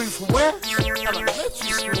 And I know you from where?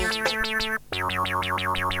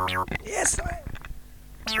 Elementary school. Yes, sir.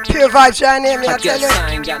 Pure vibes right here, me, I tell you.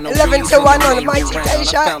 11 to 1 on the Mighty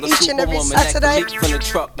Deja each and every Saturday.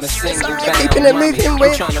 Keeping it moving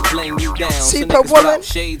with Superwoman,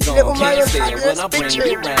 Little Mario Fabulous, Big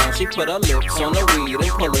Tree. She put her lips on the weed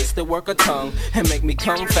and pullets to work her tongue and make me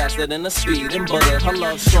come faster than a speed and bullet. Her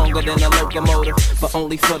love stronger than a locomotive, but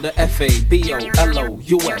only for the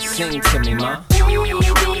FABOLOUS. Sing to me, ma.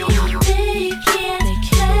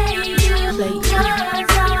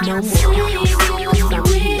 No more.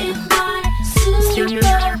 See me?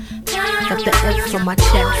 Got the F on my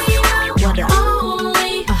chest. What up?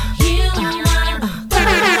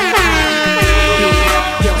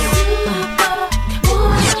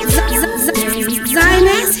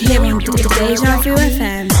 Xioness here on Deja Vu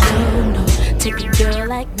FM. Take a girl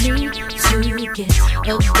like me to get a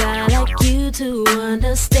guy like you to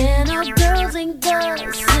understand how girls ain't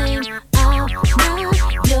the same. I'm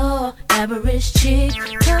not your average chick,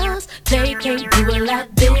 cause they can't do it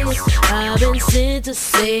like this. I've been sent to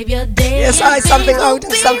save your day. Yes, I something old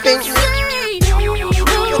and something new.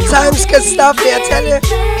 Good times, good stuff here, I tell you.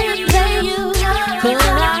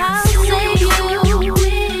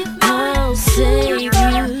 I'll save you.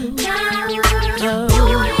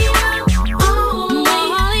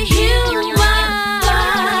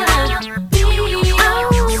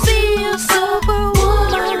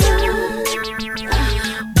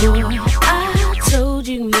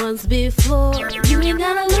 Before you ain't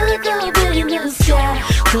gotta look up in the sky,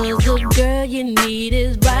 cause the girl you need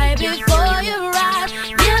is right before you ride.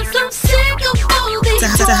 Yes, I'm sick of all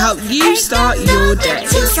these to help you start your day.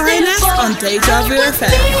 It's Xioness on Deja Vu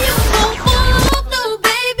FM.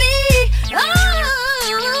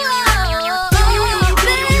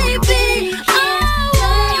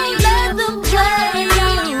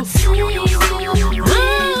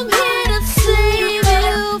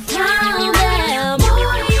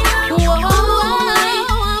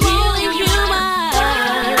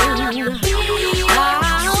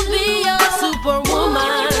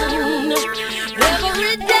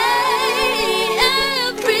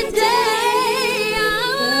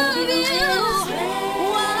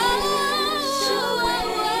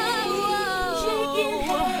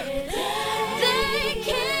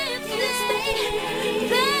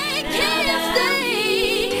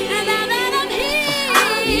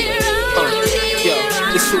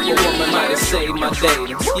 Superwoman might have saved my day.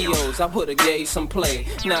 Them skills, I would've gave some play.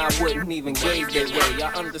 Now I wouldn't even gave that way.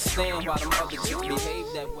 I understand why them other chicks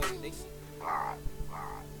behave that way. They... 5,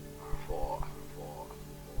 4,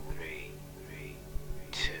 3,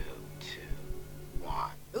 2,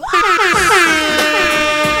 1.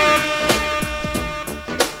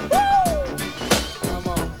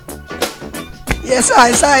 Yes,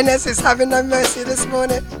 Xioness is having no mercy this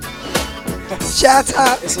morning. Shout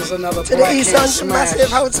out this is another to the East London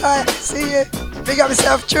Massive. Hold tight. See you. Big up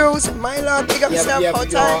yourself, Jules. My lord, big up yourself. Hold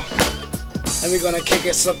tight. And we're gonna kick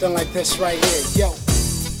it something like this right here. Yo.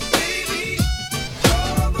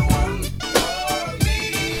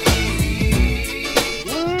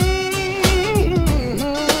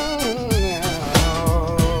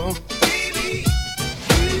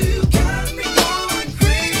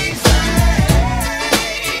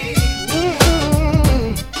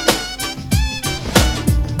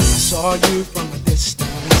 Saw you from a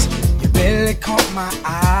distance, you really caught my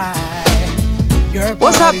eye.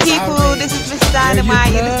 What's up, people? This is Miss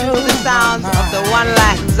Dynamite. You're listening to the sounds of the one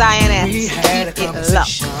like Xioness. We had a Keep it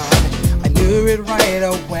conversation, I knew it right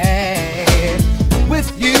away. With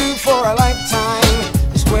you for a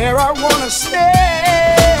lifetime is where I wanna stay.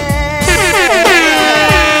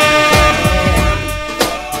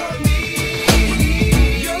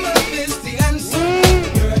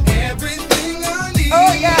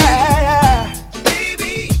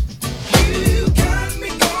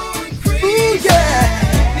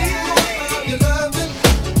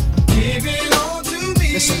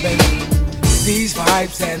 These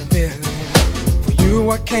vibes and feeling for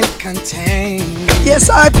you I can't contain. Yes,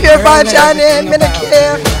 I pure vibes down here, minute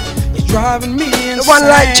here. You're driving me insane. The one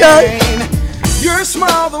like Joe. Your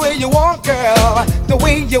smile, the way you walk, girl, the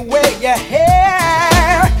way you wear your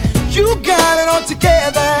hair. You got it all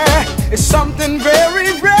together. It's something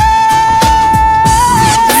very rare.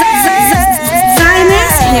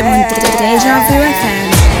 Xioness here on Deja Vu FM.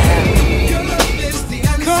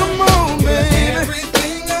 Come on, baby.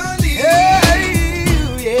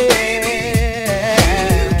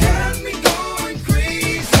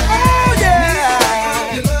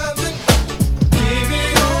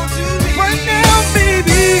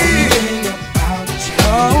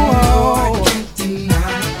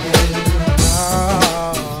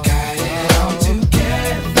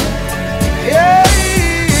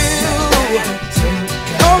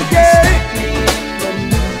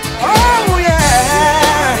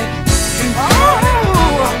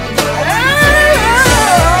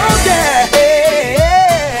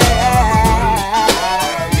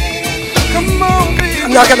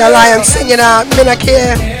 not gonna lie, I'm singing out, me not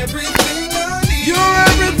care. You're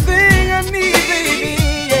everything I need, baby.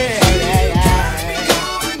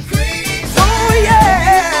 Oh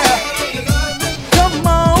yeah. Come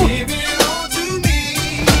on.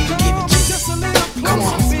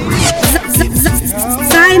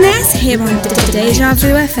 Xioness here on Deja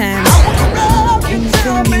Vu FM.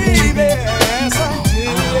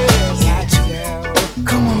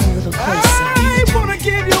 Come on a little closer. I wanna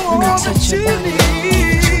give you all that you need.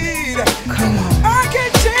 Come on. I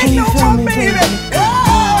can't change no more, baby. Oh,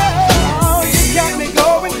 you got me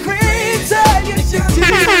going crazy. Yes, you do.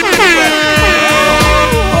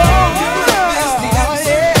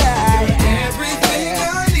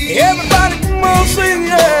 Everybody come on, sing,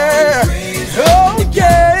 yeah.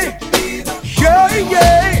 Okay. Yeah,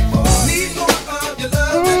 yeah.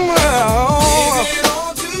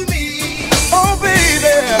 Oh,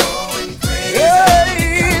 baby. Yeah,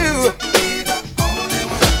 you.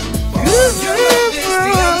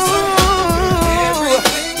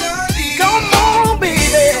 Come on,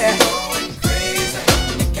 baby.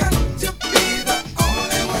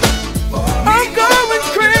 I'm going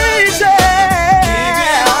crazy.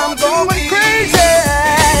 I'm going crazy.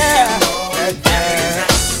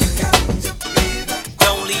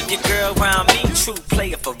 Don't leave your girl around me, true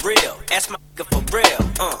player for real. That's my nigga for real.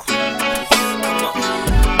 Come on.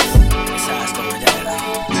 That's how it's going down.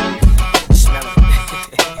 You smell it.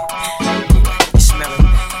 You smell it.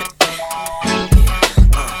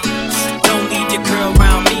 Don't leave your girl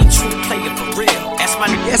around me, true player for real. That's my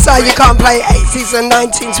nigga. Yes, sir, you can't play 18s and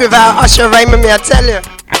 19s without Usher Raymond, me, I tell you.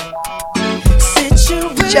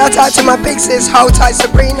 Shout out to my big sis, Hold Tight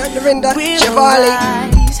Sabrina, Narinda, Shivali,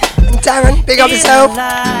 and Darren, big up yourself.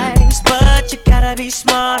 But you gotta be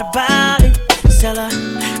smart about it. Celebrations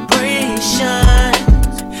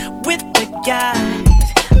with the guys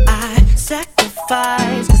I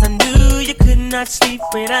sacrificed, cause I knew you could not sleep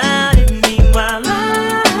without it. Meanwhile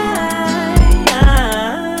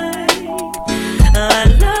I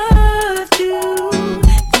loved you.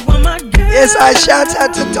 You were my girl. Yes, I shout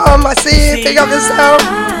out to Tom, I see you, big up yourself.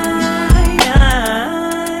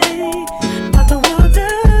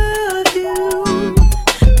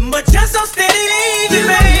 But you're so steady,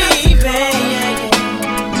 baby.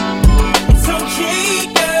 It's okay,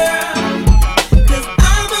 girl, cause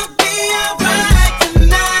I'ma be alright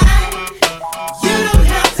tonight. You don't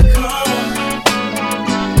have to call.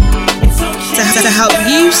 It's okay. To help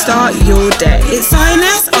you start your day. It's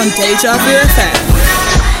Xioness on Deja Vu FM.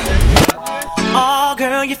 Oh,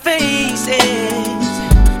 girl, your face is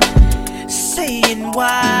saying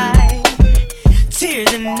why.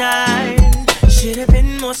 Tears and eyes. Should've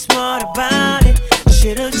been more smart about it.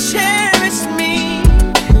 Should've cherished me.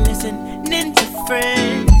 Listening to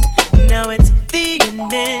friends. Now it's the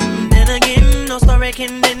ending. And again, no story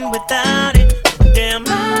can end without it. Damn, I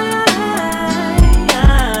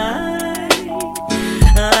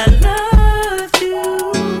loved you.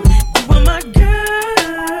 You were my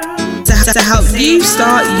girl. To help you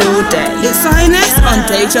start your day. It's Xioness on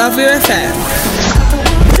Deja Vu FM.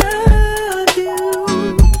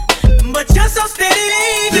 But you're so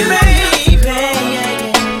steady, baby.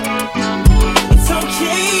 It's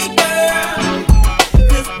okay, girl,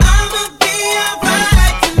 cause I'ma be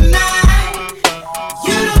alright tonight.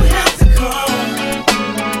 You don't have to call.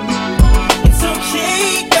 It's okay,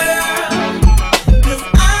 girl, cause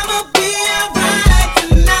I'ma be alright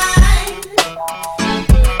tonight.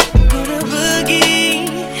 Gonna boogie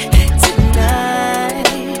tonight,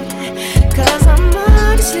 cause I'm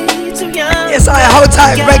honestly too young. Yes, I Hold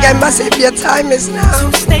Tight Reggae Massive, your time is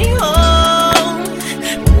now. Stay home,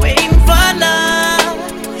 waiting for love.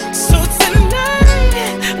 So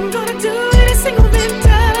tonight, I'm gonna do it a single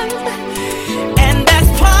time, and that's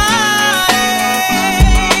party.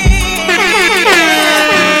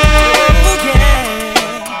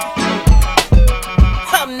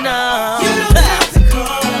 Oh no, you don't have to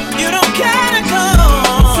call. You don't gotta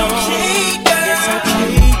call. It's okay, girl. It's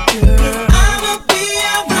okay, girl. I'ma be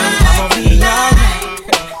alright. I'ma be alright.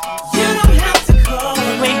 You don't have to call.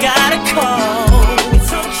 You ain't gotta call.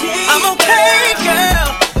 It's okay. I'm okay, girl,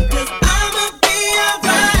 cause I'ma be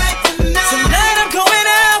alright tonight. Tonight I'm going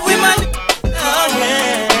out with my oh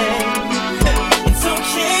yeah. It's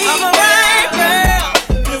okay. I'm alright, girl,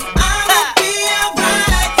 cause I'ma be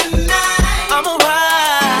alright tonight. I'm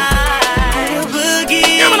alright.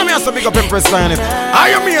 Boogie. Yeah, man, I'm here to big up Empress Xioness. I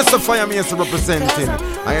am here to fire, me here to representing.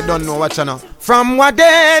 And you don't know what channel. From what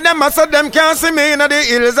day, them a say them can't see me. In the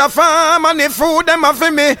hills of farm and the food them a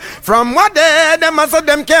for me. From what day, them a say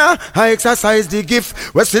them can't. I exercise the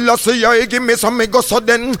gift. We still see you give me some me go so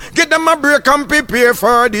then. Give them a break and prepare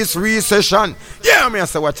for this recession. Yeah, me I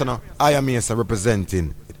say what you know. I am here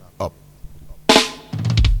representing it up.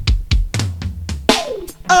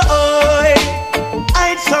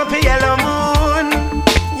 I saw the yellow moon.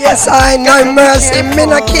 Yes, I know mercy, me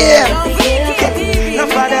not care.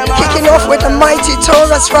 Kicking off with the mighty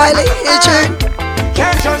Taurus Riley, here June.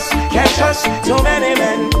 Can't trust too many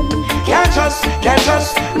men. Can't trust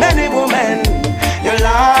many women. Your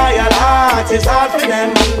loyal heart is hard for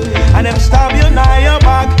them, and them stab you now your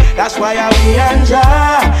back. That's why me and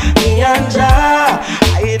Jah.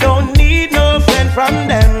 I don't need no friend from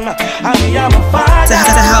them. I mean I'm a father.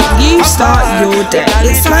 To help you start your day.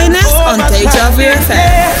 It's Xioness on Deja Vu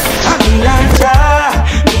FM. Me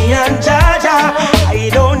and Jah. I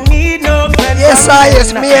don't need no friend. Yes,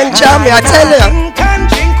 it's me and Jah, I tell you. Can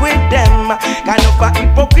drink with them. Kind of a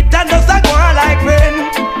hypocrite and does a go on like friend.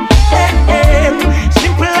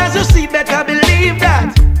 Simple as you see, better believe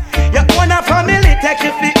that. Your own family take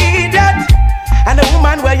you for idiot. And the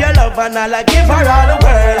woman where you love and all I give her all the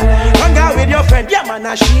world. Hang out with your friend, yeah man,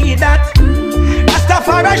 I she that.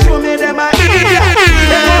 Rastafari show me them a idiot.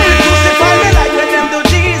 They want to crucify me like when them do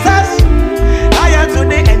Jesus. Loyal to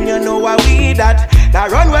the end, you know what we that. Now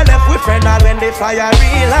run well left with friend all when they fire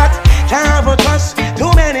real hot. Can't ever trust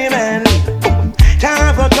too many men. Can't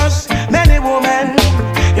ever trust many women.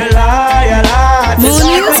 You loyal heart.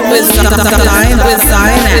 Mornings with Xioness.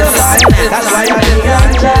 That's why I'm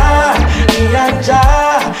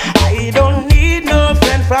Jah. I don't need no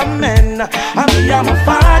friend from men. I'm a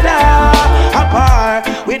father, apart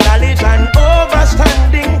with knowledge and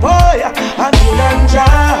overstanding boy. I'm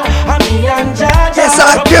Jah. Yes,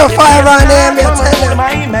 I purify around here, me tell you.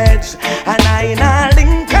 My meds, and I na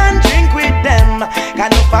link and drink with them.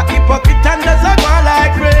 Can of a hypocrite and does a go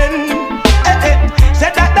like friend.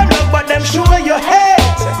 Said that them love, but them show you hate.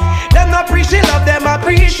 Them not appreciate love, them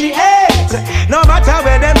appreciate. No matter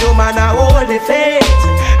where them do, man, I hold the faith.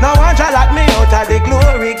 No one shall lock me out of the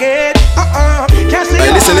glory gate. Hey,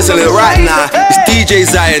 listen, right now, it's DJ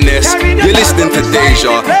Xioness. You're listening to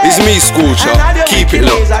Deja. It's me, Sculpture. Keep it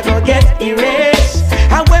low.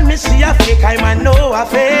 And when me see a fake, I man know a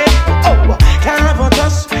fake. Oh, can't ever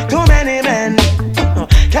trust too many men.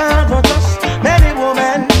 Can't ever trust many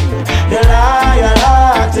women. Your loyal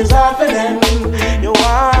heart is hard for them. You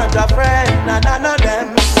want a friend, and none of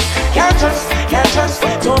them. Can't trust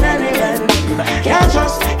too many men. Can't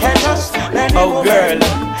trust many women. Girl,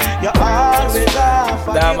 you always are.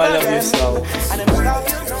 damn, I love you so.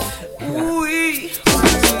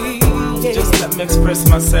 Just let me express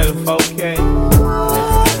myself, okay?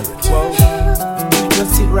 Whoa.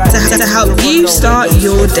 Just sit right To help you start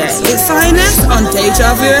your day. It's Xioness on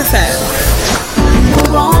Deja Vu FM.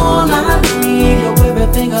 You're all I need. You're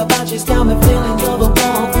everything about you's got me feeling you're the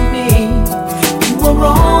one for me. You are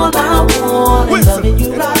all I want, and loving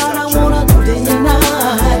you right, I wanna do day and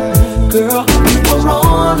night. Girl, you are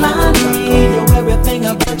all I need. You're everything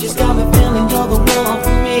about you's got me feeling you're the one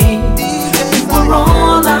for me. You are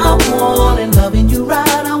all I want, and loving you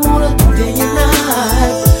right, I wanna do day and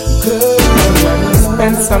night. Girl,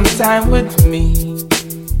 spend some time with me.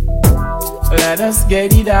 Let us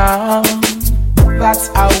get it on. That's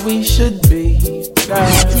how we should be.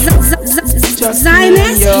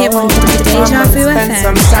 Xioness here on Deja Vu Spend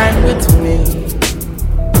some FM. time with me.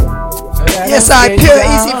 Yes, I pure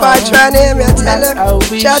easy vibes round here, me I tell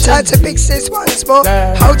them. Shout out to Big Sis once more.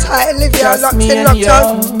 Hold tight, Olivia, locked in, locked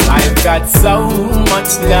on. I've got so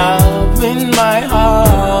much love in my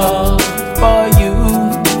heart for you.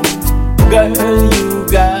 Girl, you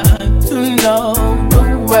got to know the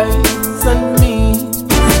ways and means.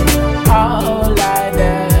 All I'd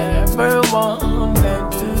ever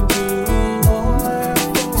wanted to do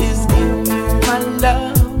is give you my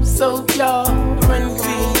love so pure and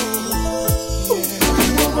clean.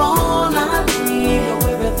 you're all I need. You're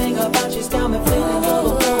everything about you's got me feeling you're the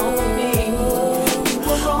one for me.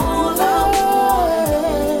 You're all I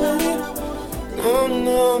want.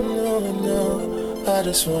 No, I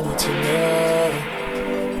just wanted to know.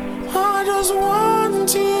 I just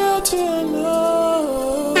want you to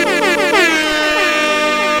know.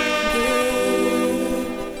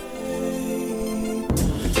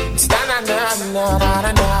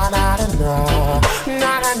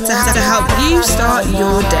 To help you start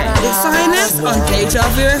your day. It's Xioness on Deja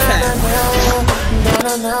Vu FM.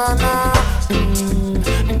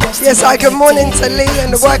 Yes, good morning to Lee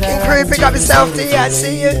and the working crew. Pick up yourself, D. I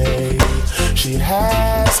see you. She'd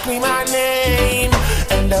ask me my name,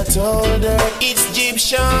 and I told her it's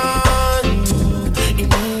Egyptian.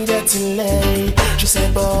 Immediately, she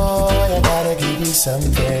said, boy, I gotta give you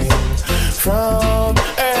something from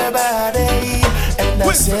her body. And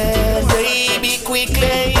I said, baby,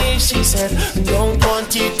 quickly. She said, don't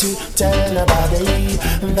want you to tell nobody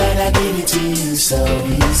that I give it to you so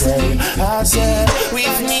easy. I said,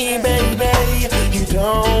 with me, baby, you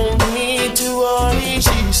don't need to worry.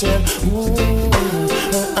 She said,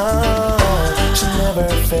 she never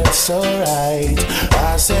felt so right.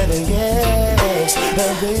 I said, yes,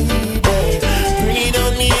 baby, bring it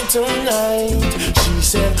on me tonight. She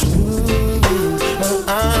said, she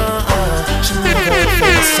never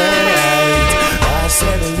felt so right. I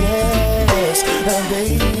said, yes,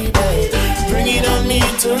 baby, bring it on me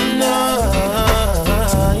tonight.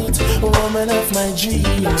 Woman of my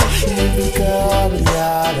dreams, you become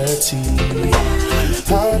reality.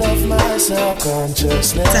 Out of my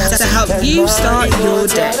subconsciousness to help you start your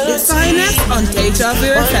day. It's Xioness on Deja Vu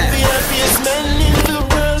FM.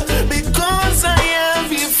 Because I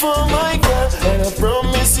have you for my girl, and I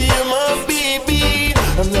promise you, my baby,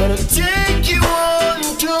 I'm gonna take you on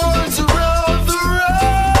tours around the world.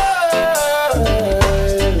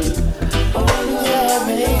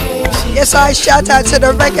 Yes, I shout out to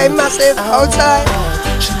the reggae massive. Hold tight.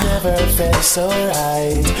 She never felt so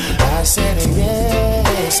right. I said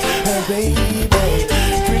yes, baby,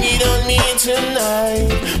 bring it on me tonight.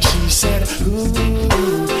 She said,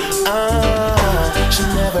 she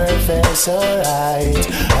never felt so right.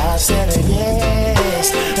 I said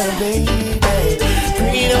yes, baby,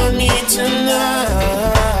 bring it on me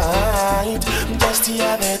tonight. Just the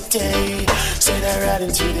other day, said I ran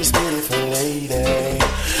into this beautiful lady.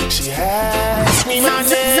 She asked me my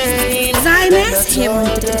name. Xioness here on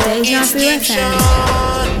Deja Vu FM.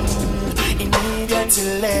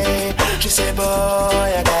 Immediately, she said, boy,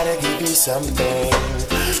 I gotta give you something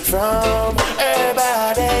from her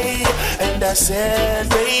body. And I said,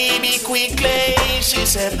 baby, quickly. She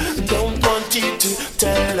said, don't want you to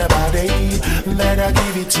tell nobody that I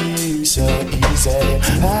give it to you so easy.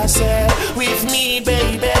 I said, with me,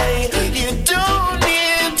 baby, you don't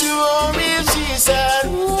need to worry. She said,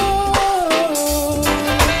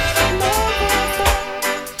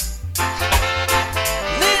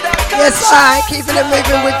 Yes, I keeping it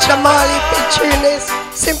moving with Jamali, Big Xioness,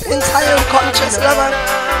 Simple Entire Conscious Lover.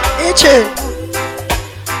 Here tune.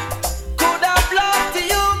 Could have loved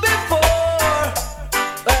you before,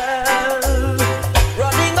 well,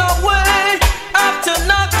 running away after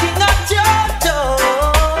knocking at your door,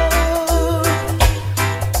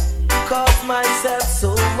 caused myself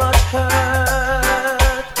so much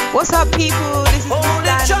hurt. What's up, people? This is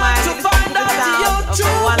Dynamite. You're listening to the sound of the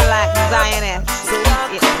one like Xioness.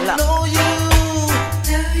 Know you.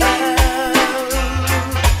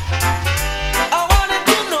 I wanted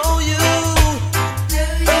to know you.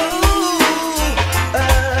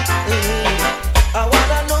 I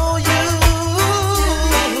wanna know you.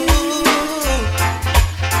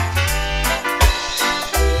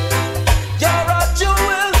 You're a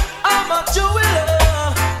jewel, I'm a jeweler.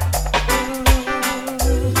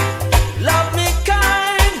 Love me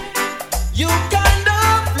kind, you kind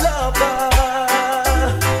of lover.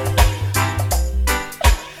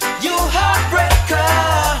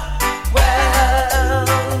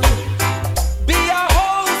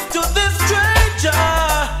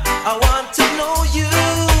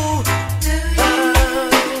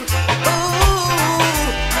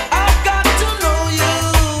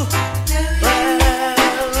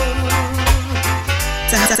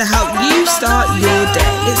 To help you start your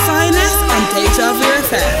day. It's Xioness on Deja Vu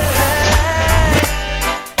FM.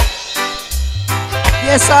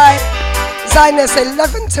 Yes, Xioness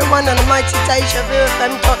 11 to 1 on the mighty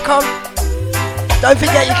DejaVuFM.com. Don't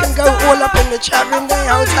forget you can go all up in the chat room there.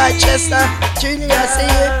 Hold tight, Chester. Julie, I see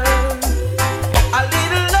you.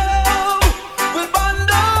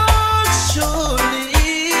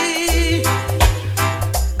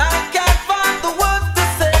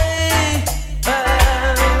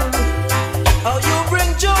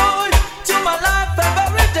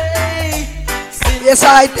 Yes,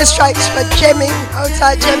 this strike's for Jimmy. Hold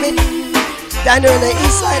tight, Jimmy. Down here on the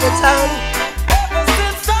east side of town.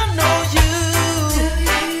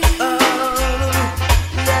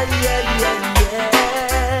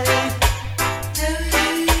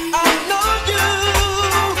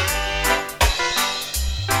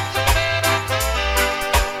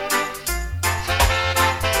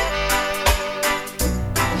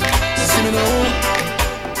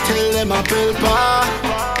 Tell them I help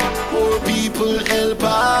poor people help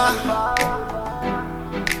her.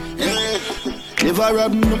 Yeah. Never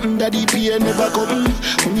rob nothing, daddy pay never come.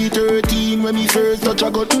 When me 13, when me first touch a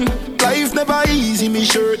gun. Life never easy, me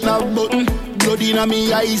shirt not button. Blood in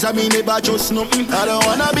me eyes, and me never trust nothing. I don't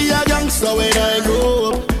wanna be a gangster when I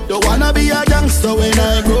grow up. Don't wanna be a gangster when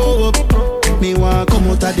I grow up. Me want come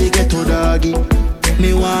out of the ghetto doggy.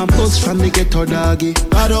 Me want bust from the ghetto doggy.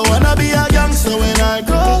 I don't wanna be a gangster when I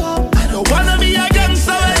grow up. I don't wanna be a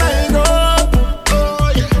gangster when I grow up.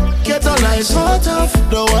 Oh yeah, ghetto life so tough.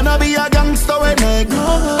 Don't wanna be a gangster when I grow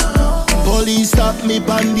up. Police stop me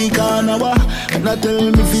pan the corner, and I tell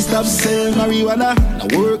me if he stop selling marijuana. I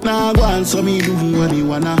work now go on, so me do what me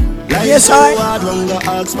wanna. Yes, I.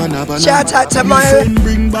 Shout out to my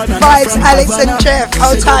vibes, Alex and Jeff,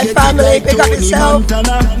 outside family, big up yourself.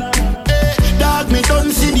 Dog, me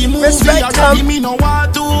don't see the movie. Respect already, me no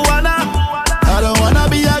want to wanna. I don't wanna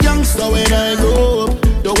be a youngster when I grow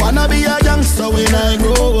up. Don't wanna be a youngster when I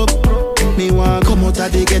grow up. Me want come out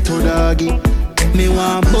of the ghetto doggy. Me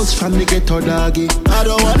want bust from the ghetto doggy. I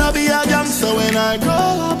don't wanna be a youngster when I grow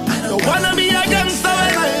up. I don't wanna be a youngster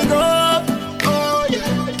when I grow up. Oh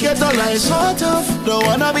yeah, ghetto life so tough. Don't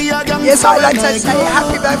wanna be a youngster. Yes, I'd like to say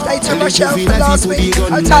happy birthday to Rochelle for last week.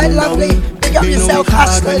 Outside lovely. Big up yourself,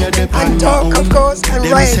 Ashton, and Doc, of course, and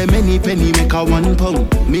Them Ray. say many penny make a 1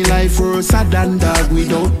 pound. Me life worse than dog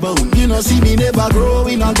without bone. You know see me never grow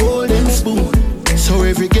in a golden spoon. So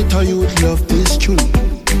every ghetto youth love this tune.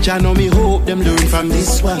 Jah know me hope them learn from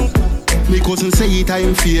this one. Me cousin say it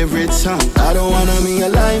I'm favorite song. I don't wanna be a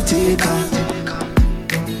life taker.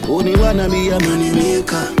 Only wanna be a money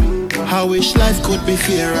maker. I wish life could be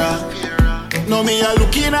fairer. Now me a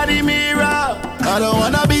looking at the mirror. I don't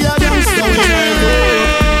wanna be a gangster when I grow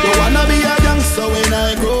up. Don't wanna be a gangster when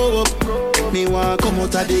I grow up. Me want come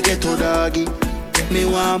out of the ghetto doggy. Me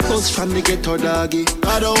want bust from the ghetto doggy.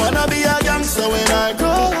 I don't wanna be a gangster when I grow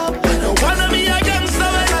up. I don't wanna be a gangster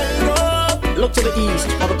when I grow up. Look to the east,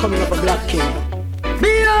 have a coming of a black king.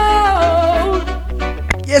 Behold.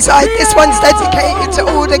 Yes, this one's dedicated to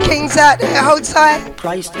all the kings out there outside.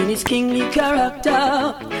 Christ in his kingly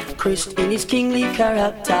character. Christ in his kingly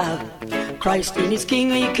character. Christ in his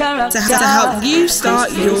kingly character. To help you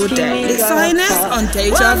start your day. It's Xioness on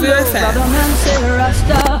Deja Vu FM.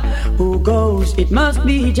 Who goes? It must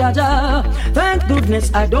be Jaja. Thank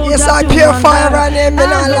goodness I don't. Yes, have I to purify wonder. around him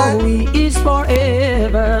and I I know he is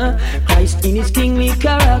forever. Christ in his kingly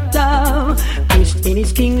character. Christ in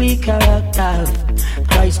his kingly character.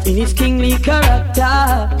 Christ in his kingly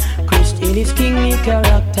character. Christ in his kingly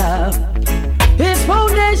character. His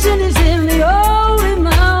foundation is in the holy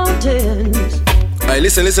mountains. Hey,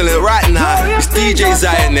 listen, right now, it's DJ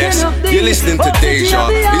Xioness. You're listening to Deja.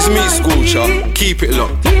 It's me, Sculpture. Keep it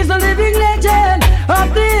locked. He's a living legend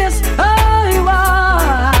of this Iowa,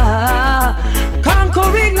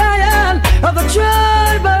 conquering lion of the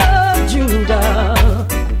tribe of Judah.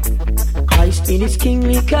 Christ in his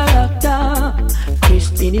kingly character.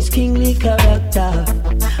 Christ in his kingly character.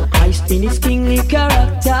 Christ in his kingly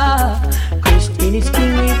character. Christ in his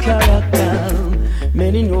kingly character.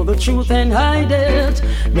 Many know the truth and hide it.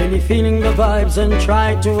 Many feeling the vibes and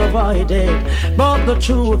try to avoid it. But the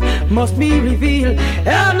truth must be revealed.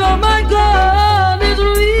 And oh my God is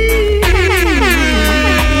real.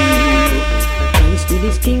 Christ in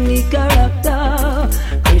his kingly character.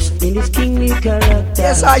 Christ in his kingly character.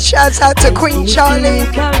 Yes, I shout out to Queen Charlie.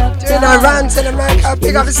 Doing her rounds in America.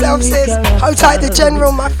 Big up yourself, sis. Outside the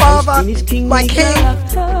general, my father, my king.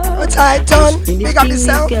 Outside Don. Big up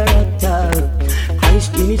yourself.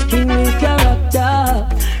 Christ in his kingly character.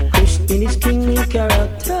 Christ in his kingly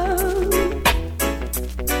character.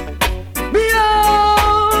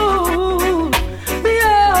 Behold,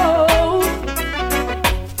 behold,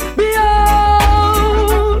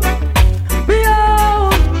 behold,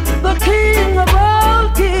 behold, the King of all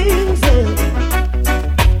kings.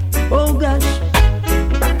 Oh gosh,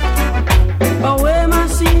 away my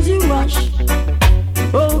sins you wash.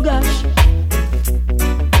 Oh gosh.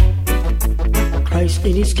 Christ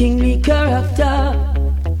in his kingly character.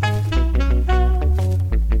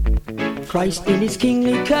 Christ in his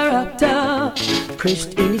kingly character.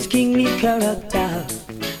 Christ in his kingly character.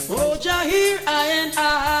 Oh, Jah, here I and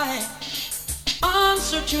I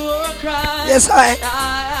answer to your cry. Yes, I.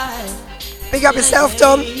 Big up yourself,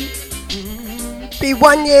 Dom. Be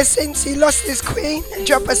 1 year since he lost his queen. And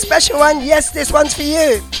drop a special one. Yes, this one's for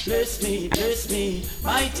you. Bless me,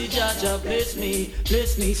 mighty Jaja, bless me,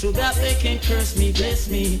 so that they can curse me. Bless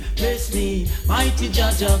me, mighty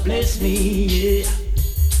Jaja, bless me, yeah.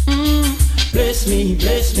 bless me,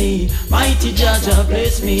 bless me. Mighty Jaja,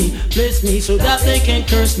 bless me, so that they can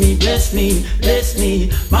curse me. Bless me,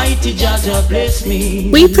 mighty Jaja, bless me.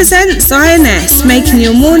 We present Xioness, making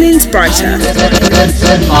your mornings brighter.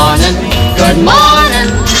 Good morning, good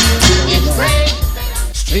morning. It's great.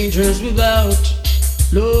 Strangers without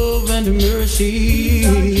love and mercy.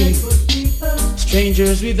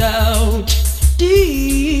 Strangers without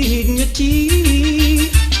dignity.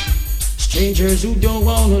 Strangers who don't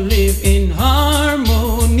wanna live in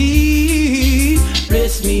harmony.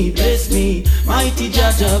 Bless me, mighty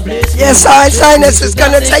Jaja, bless me. Yes, Xioness is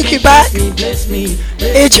gonna take you back. Bless me,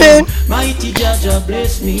 Agent. mighty Jaja,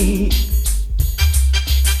 bless me.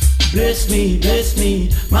 Bless me,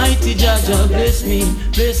 mighty Jaja, bless me,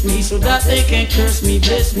 so that they can curse me.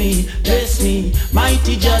 Bless me,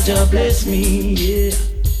 mighty Jaja, bless me, yeah.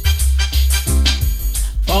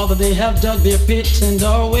 Father, they have dug their pit and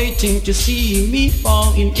are waiting to see me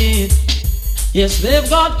fall in it. Yes, they've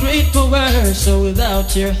got great power, so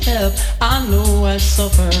without your help, I know I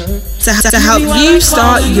suffer. To help you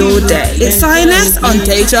start your day, it's Xioness on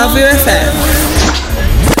Deja Vu FM.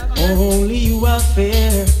 Only you are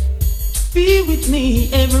fair. Be with me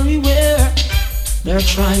everywhere. They're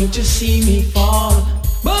trying to see me fall,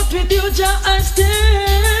 but with you, Jah, I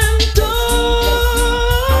stand tall.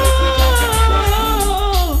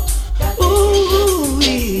 Ooh,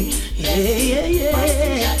 yeah.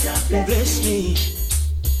 Bless me,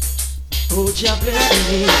 oh Jah, bless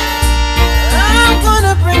me. I'm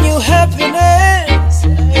gonna bring you happiness.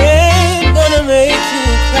 Ain't gonna make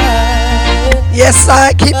you cry. Yes,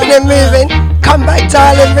 I keeping it moving. Come back,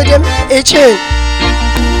 darling, rhythm, a tune.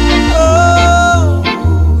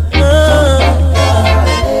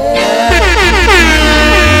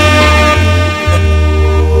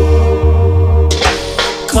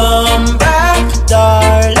 Come back,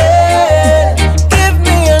 darling. Give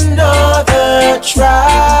me another try.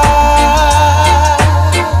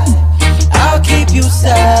 I'll keep you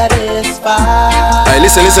satisfied. Hey,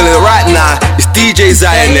 listen, right now, it's DJ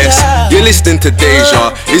Xioness. You're listening to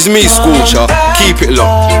Deja. It's me, Scorcher. Keep it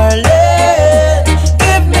locked. Darling,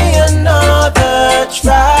 give me another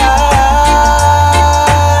try.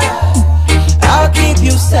 I'll keep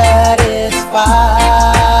you satisfied.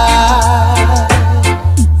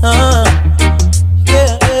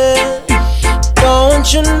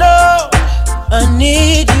 Don't you know I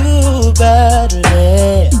need you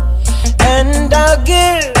badly, and I'll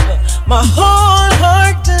give my whole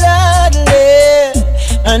heart gladly.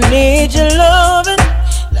 I need your loving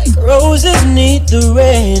like roses need the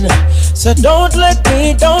rain. So don't let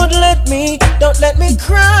me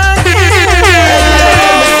cry.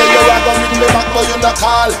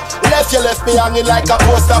 You left me hanging like a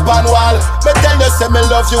poster on wall. Me tell you say me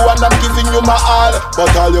love you and I'm giving you my all,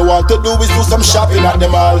 but all you want to do is do some shopping at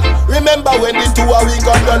the mall. Remember when the two of we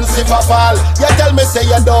got done silver fall? You tell me say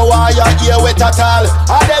you don't want your ear wet at all.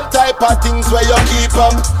 All them type of things where you keep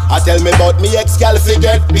up. I tell me about me ex-girl fi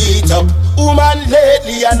get beat up. Woman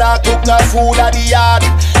lately and I cook no food at the yard.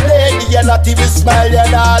 Lately you not even smile, you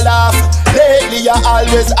not laugh. Lately you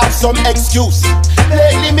always have some excuse.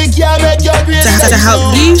 Lately me can't make your dreams To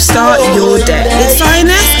help you start your day, it's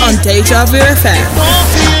Xioness on Deja Vu FM. Don't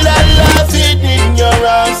feel that laughing in your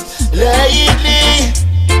arms lately.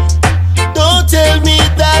 Don't tell me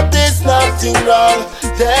that there's nothing wrong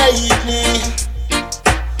lately.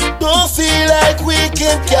 Don't feel like we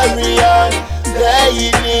can carry on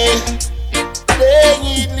lately.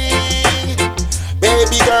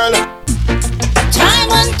 Baby girl,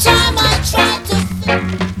 Time and time I try to.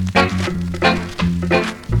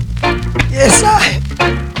 Yes,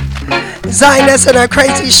 Xioness and her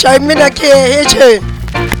crazy show. Me not care, hear tune.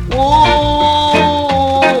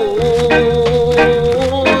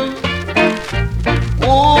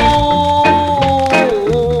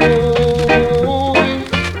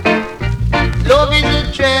 Love is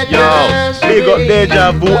a treasure. Yo, big up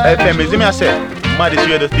Deja Vu FM. Is it me I say? Maddest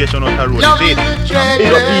radio station on the road. Love Is it? is a treasure.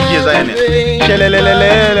 Big up DJ Xioness.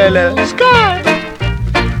 Shelelelelelele. Sky.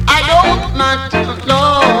 I don't matter,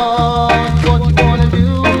 Lord, what you wanna do.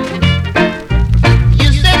 You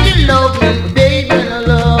said you love me, baby, and I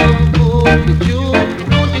love you.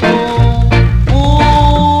 Don't you go?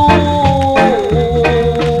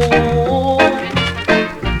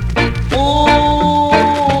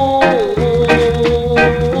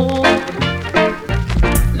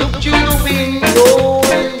 Look through the window.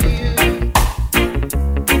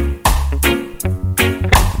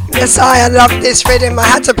 Yes, I love this rhythm. I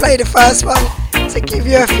had to play the first one to give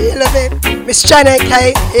you a feel of it. Miss Janet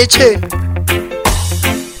K, hear tune.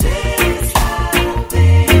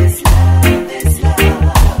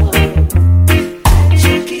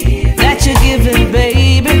 That you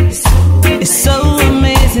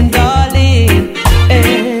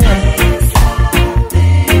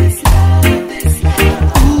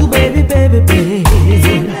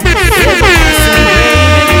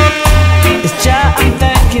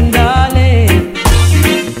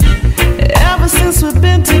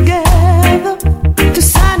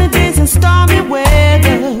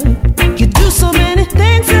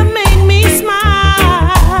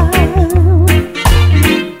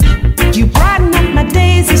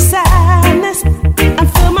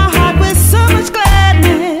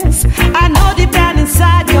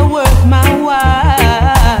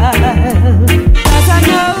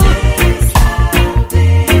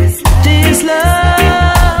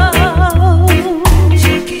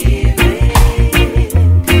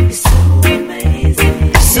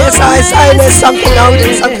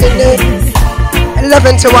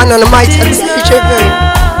 7 to 1 on the mic and DJ Vu.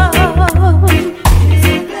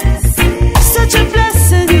 Such a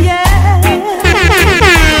blessing, yeah.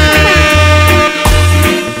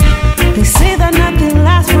 They say that nothing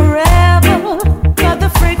lasts forever, but the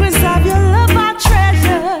fragrance of your love I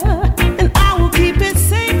treasure, and I will keep it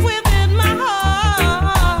safe within my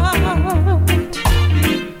heart.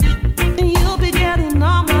 And you'll be getting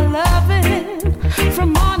all my loving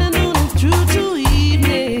from morning, noon, and through to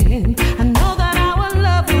evening. I know that our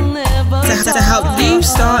love will never to help you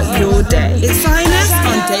start your day. It's Xioness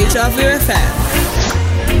on Deja Vu FM.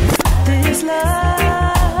 This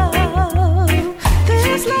love,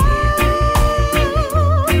 this love,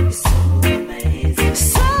 so amazing,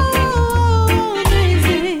 so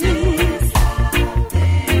amazing.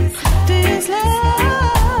 This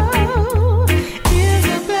love is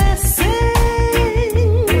a blessing.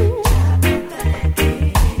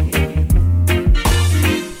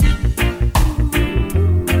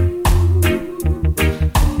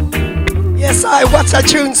 Yes, what a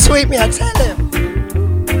tune, sweet me, I tell him.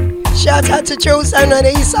 Shout out to Jules down on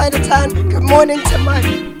the east side of town. Good morning to my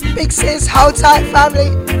big sis, Hold Tight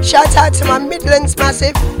family. Shout out to my Midlands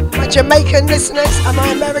massive, my Jamaican listeners and my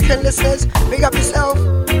American listeners. Big up yourself.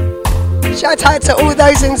 Shout out to all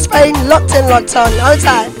those in Spain, locked in, locked on. Hold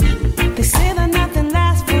tight. They say that nothing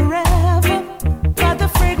lasts forever, but the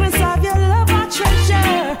fragrance of your love I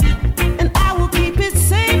treasure, and I will keep it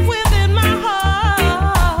safe within my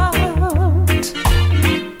heart.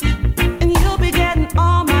 And you'll be getting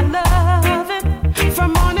all my loving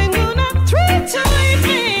from morning, noon, and through to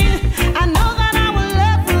evening. I know that our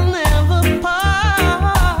love will never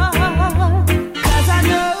part, 'cause I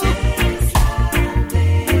know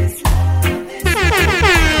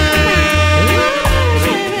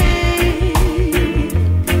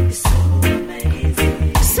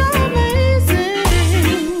so amazing.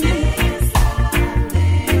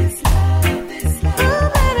 Oh,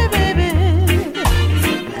 baby, baby,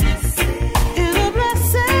 it's a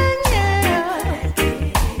blessing, yeah.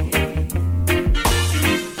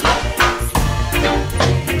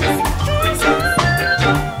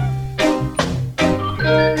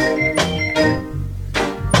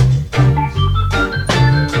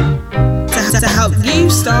 To help you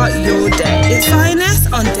start your day. It's Xioness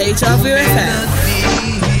on Deja Vu FM.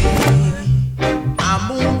 A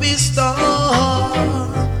movie star,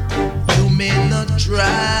 you may not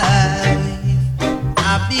drive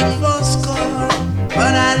a big fast car,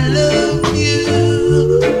 but I love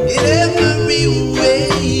you in every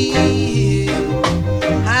way.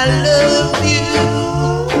 I love you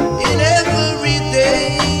in every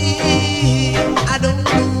day. I don't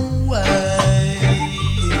know why.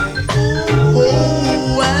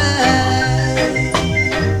 Oh, why?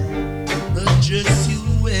 The dress you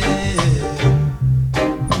wear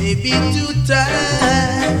may be too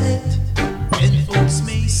tight, and folks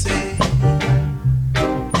may say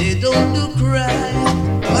they don't look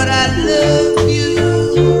right, but I love you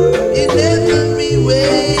in every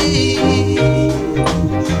way.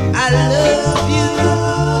 I love you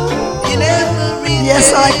in every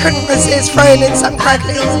Yes, I couldn't resist throwing in some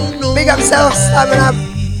crackling. Big up self, summon up.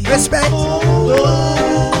 Respect.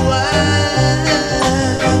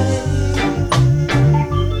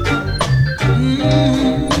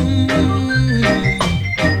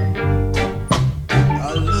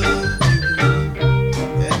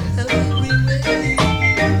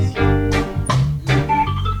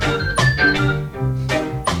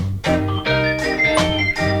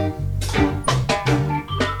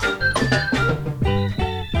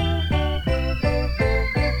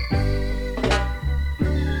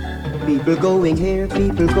 People going here,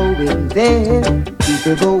 people going there,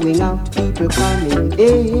 people going out, people coming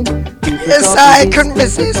in. Yes, I couldn't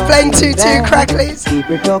resist playing 2-2 cracklies.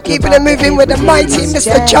 Keeping it moving with the mighty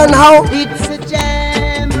Mr. John Howe. It's a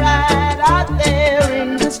jam right out there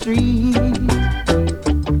in the street.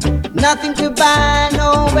 Nothing to buy,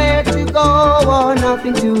 nowhere to go, or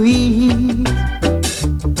nothing to eat.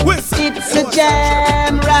 It's a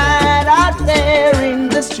jam right out there in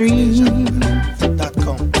the street.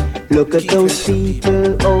 Look at those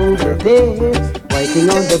people over there, waiting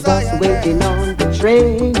on the bus, waiting on the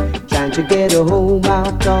train, trying to get a home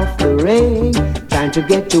out of the rain, trying to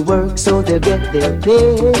get to work so they'll get their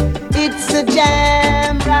pay. It's a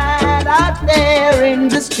jam right out there in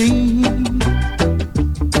the street.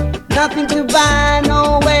 Nothing to buy,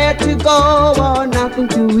 nowhere to go, or nothing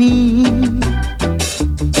to eat.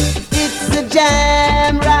 It's a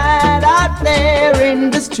jam right out there in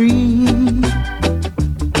the street.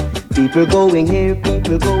 People going here,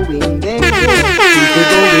 people going there, people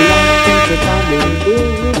going out, people coming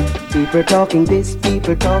in, people talking this,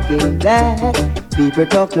 people talking that, People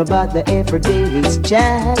talk about the everyday's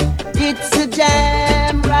jam. It's a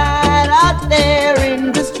jam right out there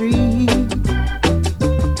in the street.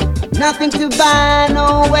 Nothing to buy,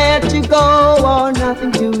 nowhere to go, or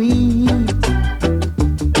nothing to eat.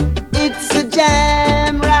 It's a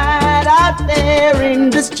jam right out there in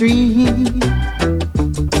the street.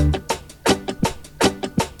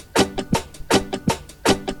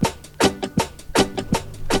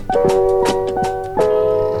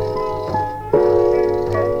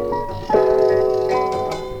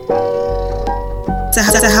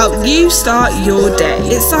 To help you start your day.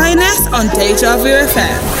 It's Xioness on Deja Vu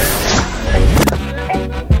FM.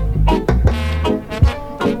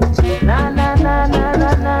 Na na na na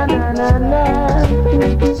na na na na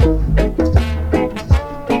na.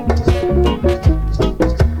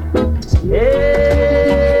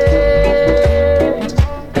 Yeah.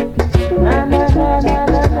 Na na na na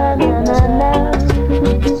na na na na.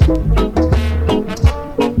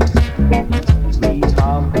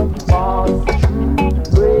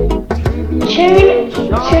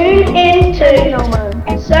 Tune into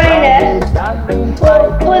Xioness for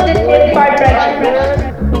positive vibrations.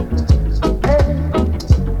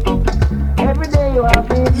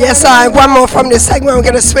 Yes, I one more from this segment. We're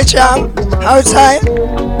gonna switch out outside.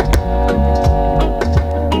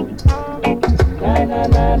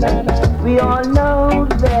 We all know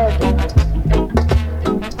that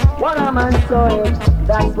what a man soweth,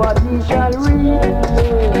 that's what he shall reap.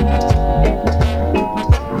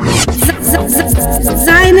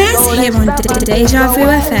 Xioness here on Deja Vu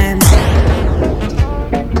FM.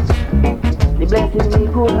 The blessing we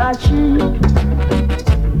could achieve.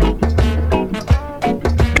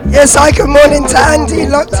 Yes, I good morning to Andy,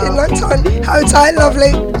 locked in, locked on. How tight,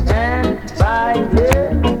 lovely. And by day,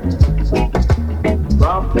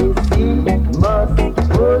 prophecy must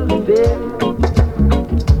fulfill.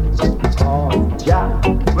 All Jah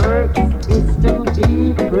works is to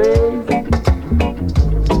be praised.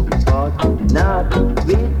 Not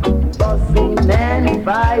with fussing and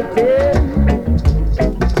fighting.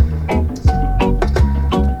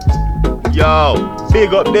 Yo,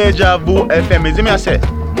 big up Deja Vu FM. Is it me I say?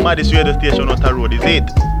 Maddest radio station on the road, is it?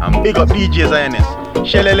 And big up DJ Xioness.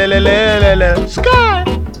 Shelelelelelele. Sky!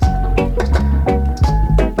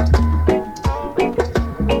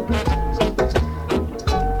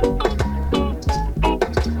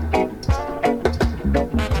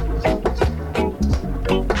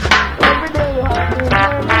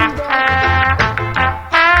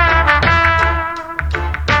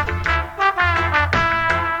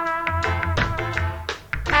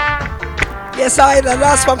 Yes, I the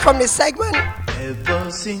last one from this segment.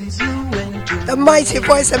 Ever since you went to The mighty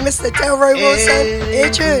voice of Mr. Delroy Wilson. Here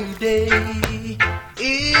tune.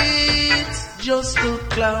 It's just a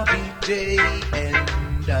cloudy day,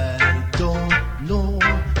 and I don't know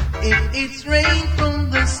if it's rain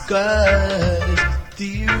from the skies,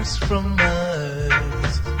 tears from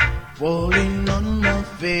eyes falling on my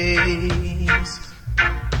face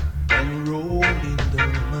and rolling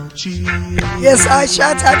down my cheek. Yes, I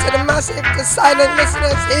shout out to the massive, the silent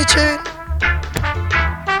listeners. Here tune.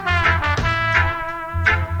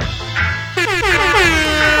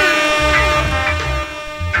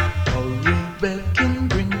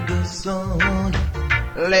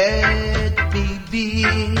 Let me be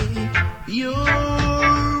your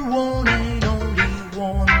one and only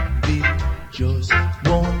one. Be just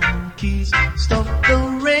one kiss. Stop the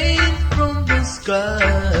rain from the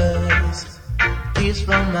skies. Tears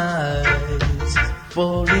from my eyes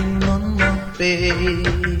falling on my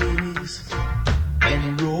face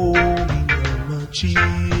and rolling on my cheek.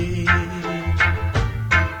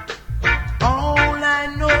 All I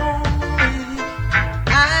know is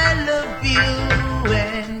I love you.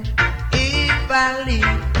 I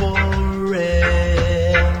live forever,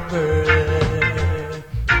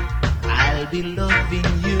 I'll be loving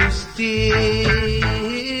you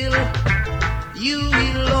still. You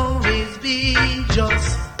will always be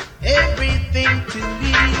just everything to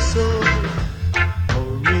me. So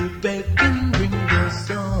hurry back and bring the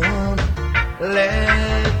sun.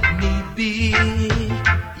 Let me be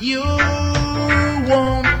your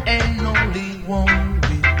one and only one.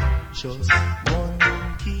 With just one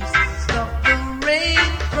kiss.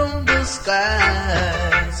 Rain from the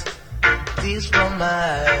skies, tears from my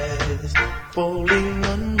eyes falling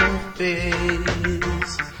on my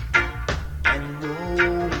face and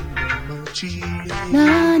rolling on my cheek.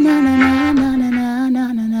 Na na na na na na na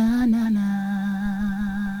na na na na.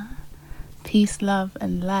 Peace, love,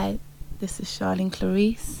 and light. This is Charlene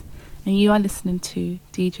Clarice, and you are listening to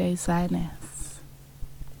DJ Xioness.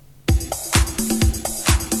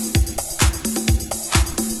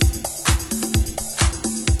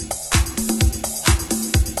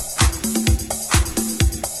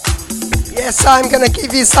 Yes, I'm gonna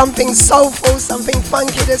give you something soulful, something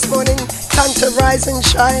funky this morning. Time to rise and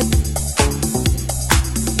shine.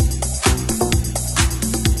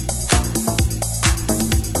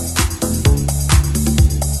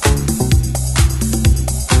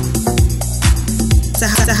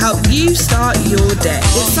 To help you start your day.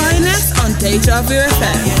 It's Xioness on Deja Vu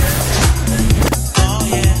FM.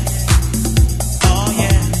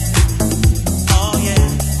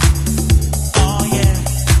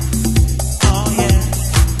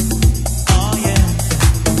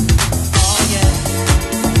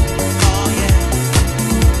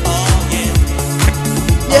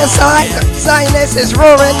 Yes, Xioness is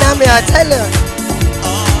roaring at me, I tell you.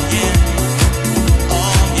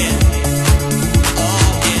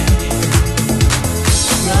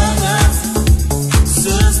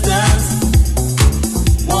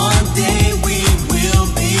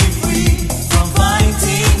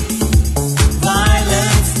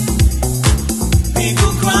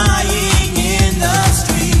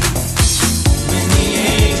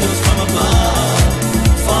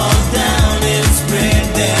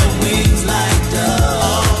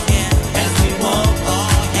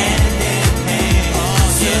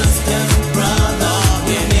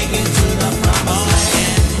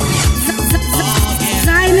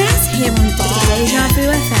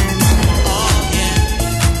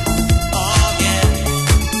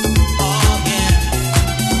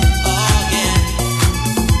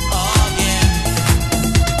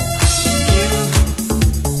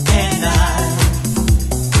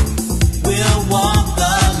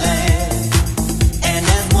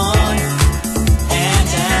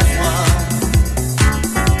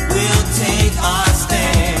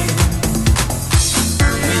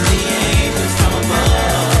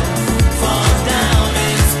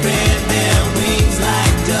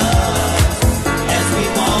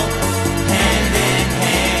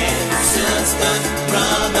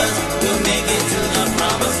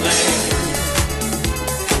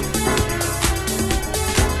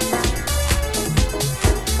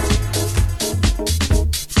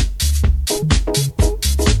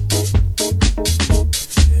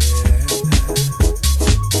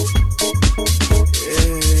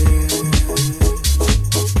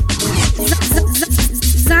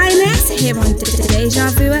 Here on Deja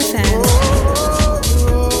Vu FM.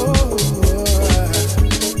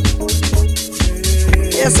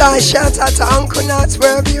 Yes, I shout out to Uncle Nuts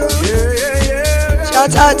wherever you are.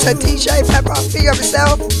 Shout out to DJ Pepper, big up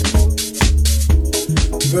yourself.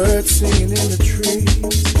 Birds singing in the trees,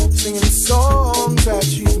 singing songs that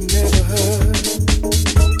you've never heard.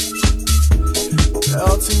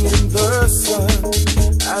 Melting in the sun,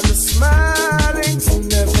 and the smiling's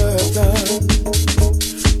never done.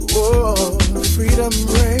 Whoa, freedom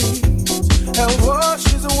reigns and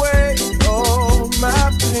washes away all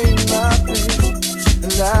my pain.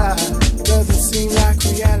 And that doesn't seem like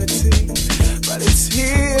reality, but it's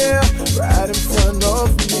here, right in front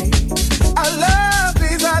of me. I love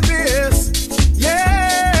days like this,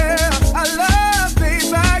 yeah. I love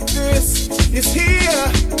days like this. It's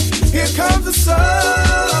here comes the sun.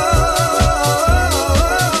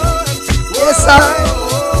 Yes, sir.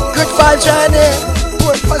 Good vibes right here.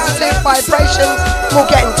 Good positive vibrations. We're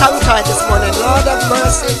getting tongue-tied this morning. Lord have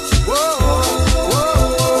mercy.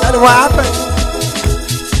 I don't know what happened.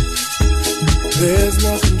 There's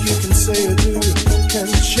nothing you can say or do can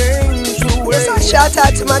change the way. Yes, I shout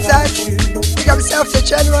out to my dad. Pick up yourself, the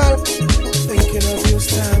general. Thinking of you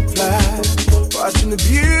time fly, watching the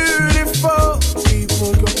beautiful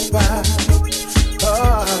people go by.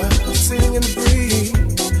 Sitting in the breeze,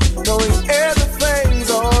 knowing everything's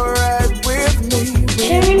alright with me.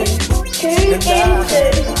 Tune into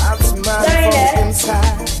Xioness.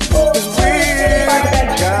 Cause we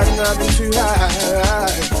got nothing to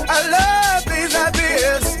hide. I love things like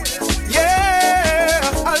this, yeah.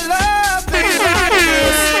 I love things like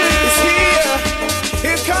this. It's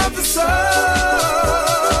here comes the sun.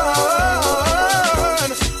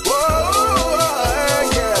 Whoa,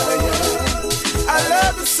 yeah. I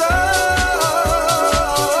love the sun.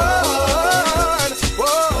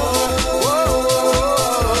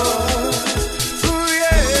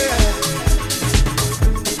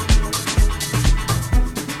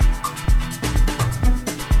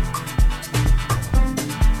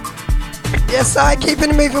 Yes, I keeping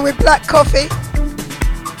it moving with black coffee.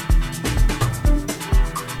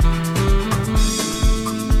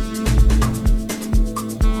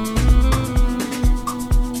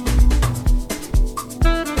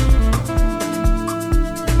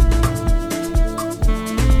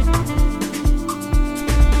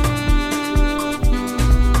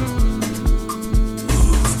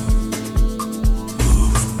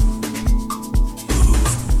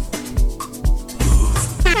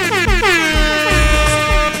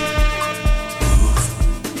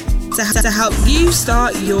 to help you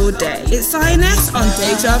start your day. It's Xioness on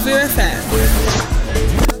Deja Vu FM.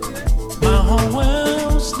 My whole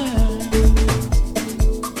world stands.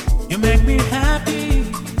 You make me happy.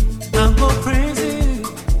 I go crazy,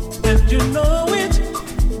 and you know it.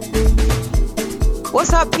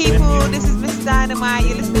 What's up, people? This is Miss Dynamite.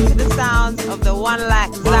 You're listening to the sounds of the one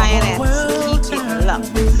like Xioness. Keep it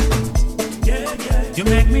locked. You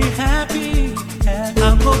make me happy.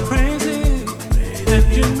 I go crazy, and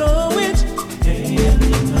you know it.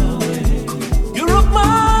 You rock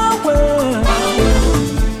my world.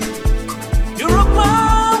 You rock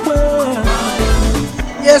my world.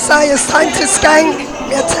 Yes, it's time to skank.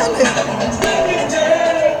 Me tell you.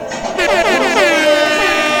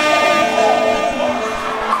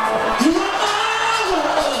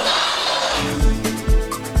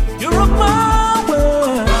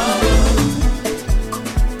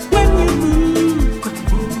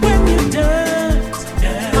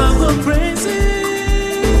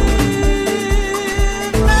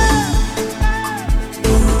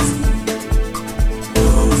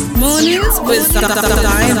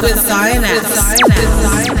 With Xioness.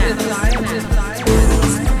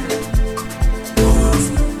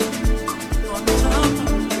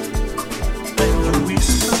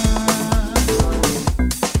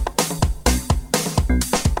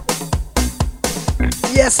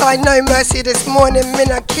 Yes, I know Mercy this morning,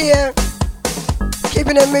 Minakia.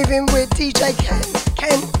 Keeping it moving with DJ Ken.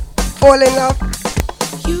 Ken, fall in love.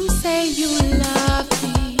 You say you love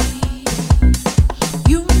me.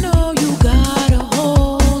 You know you got a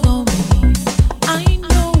hold on me. I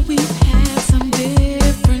know we've had some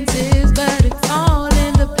differences, but it's all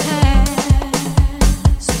in the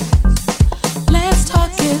past. Let's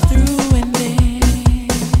talk it through and then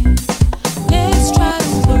let's try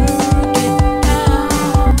to work it out.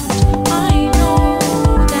 I know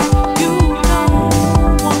that you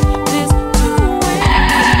don't want this to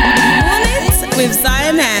end. With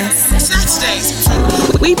Xioness. Saturdays,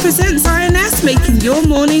 we present Xioness, making your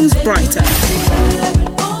mornings brighter.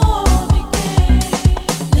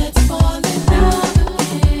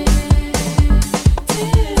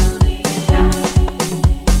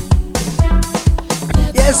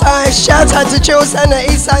 Yes, I shout out to Jules and the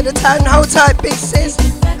east side of town. Hold tight, big sis.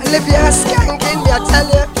 Olivia skanking, I tell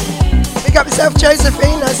you. Pick up yourself,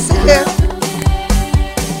 Josephine, I see you.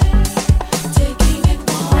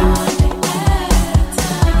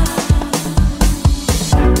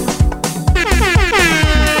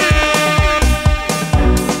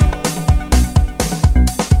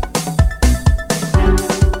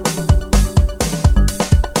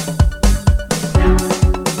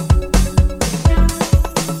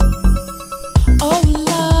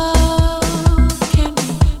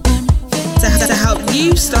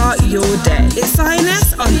 Start your day. It's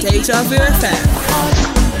Xioness on Deja Vu FM.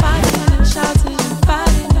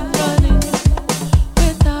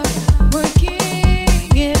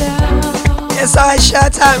 Yes, I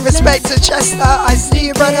shout out and respect to Chester. I see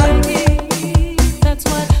you, brother. That's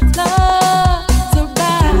what love's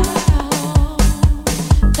about.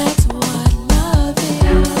 That's what love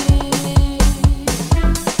is.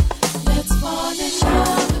 Let's fall in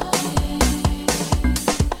love again.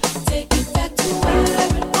 Take it back to where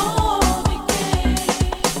it all began.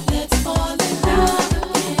 Let's fall in love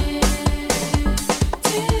again.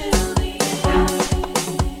 Till the end.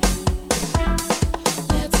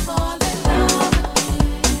 Let's fall in love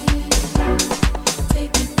again.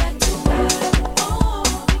 Take it back to where it all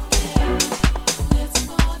began. Let's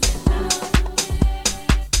fall in love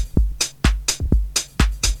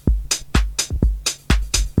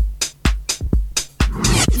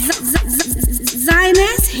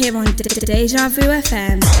Xioness here on Deja Vu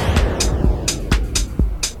FM.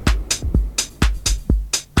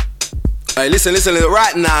 Hey, listen,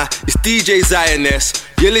 right now, it's DJ Xioness.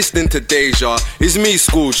 You're listening to Deja. It's me,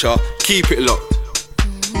 Sculpture. Keep it locked.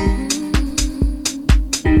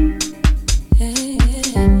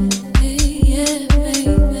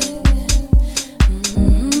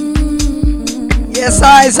 Yes,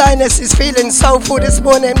 Xioness is feeling soulful this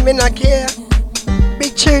morning, Minakia.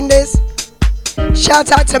 Big tune this.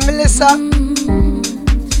 Shout out to Melissa,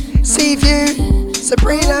 Seaview,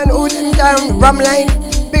 Sabrina and all them down Rum Lane.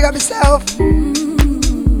 Big up yourself. I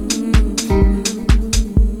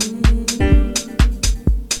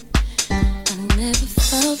never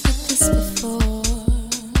felt like this before.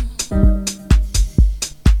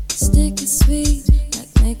 Stick is sweet,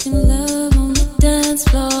 like making love on the dance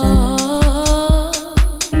floor.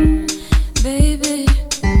 Baby,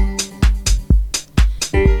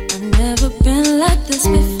 I've never been like this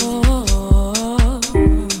before.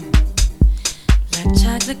 Like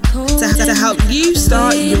chocolate cold. To help you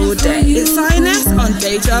start your day.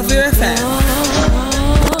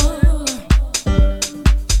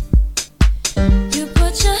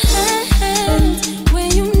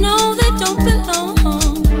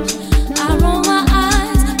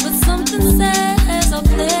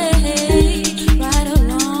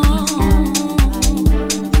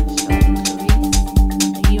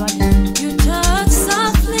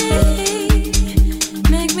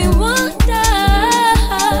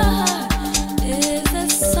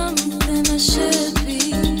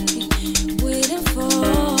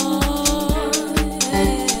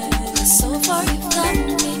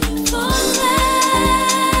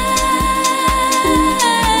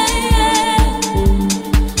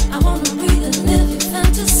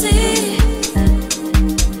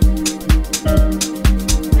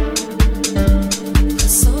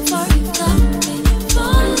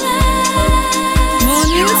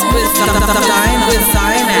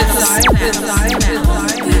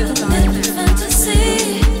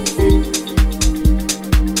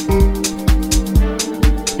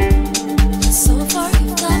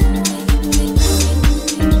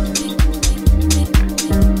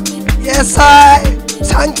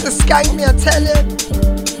 skank me, I tell you.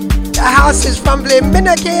 The house is rumbling, min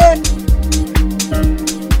again.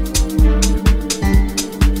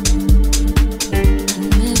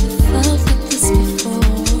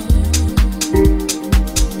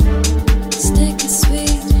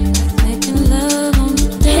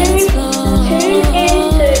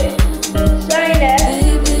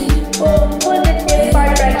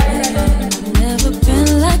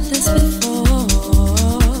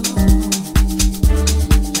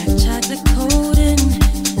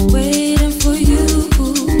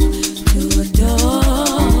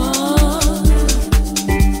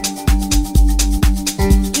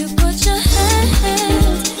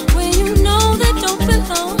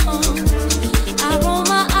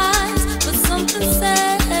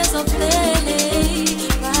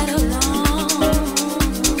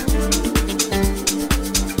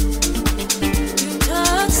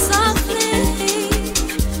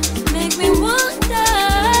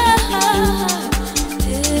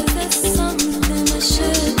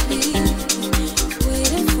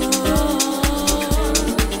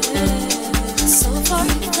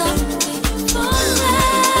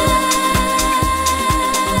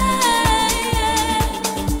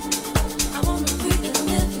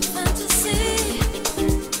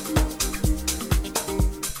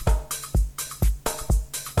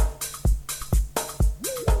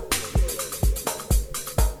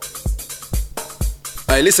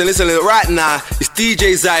 Listen, right now, it's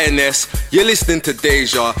DJ Xioness. You're listening to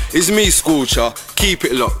Deja. It's me, Sculpture. Keep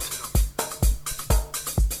it locked.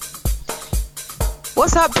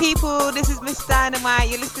 What's up, people? This is Miss Dynamite.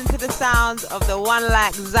 You're listening to the sounds of the one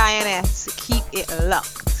like Xioness. Keep it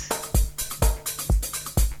locked.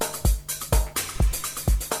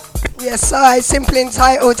 Yes, I simply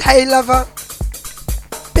entitled Hey Lover.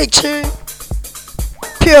 Big tune.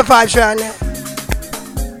 Pure vibes around there.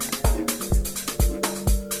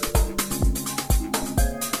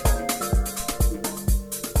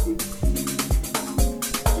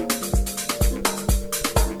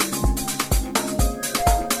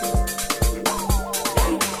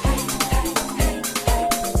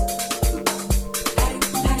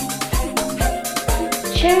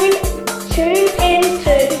 Tune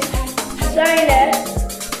into Xioness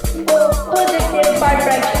for positive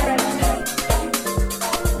vibration.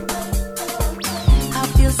 I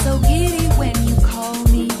feel so giddy when you call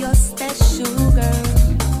me your special girl.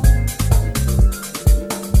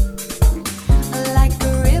 Like a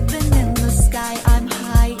ribbon in the sky, I'm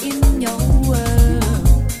high in your world.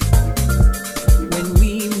 When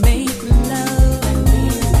we make love,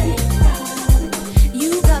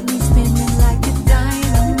 you got me spinning like a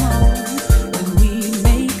dynamo. When we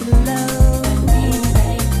make love,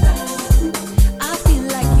 I feel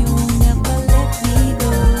like you will never let me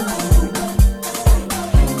go.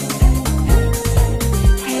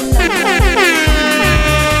 Hey lover,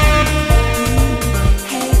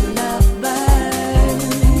 hey lover,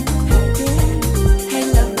 hey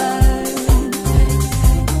lover.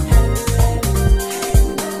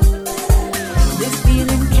 This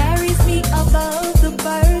feeling carries me above the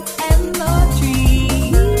birds and the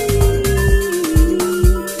trees.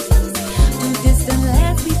 To distant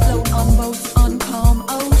lands we float on boats on calm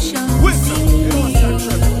ocean seas.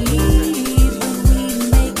 When we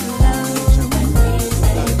make love,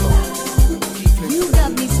 you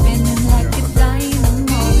got me spinning like a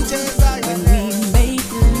dynamo. When we make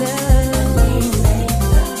love,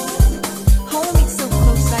 hold me so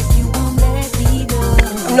close like you won't let me go.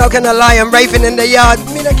 I'm not gonna lie, I'm raving in the yard.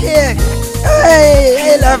 Me look here. Hey,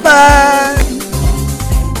 hey lover.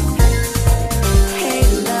 Hey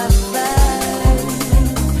lover,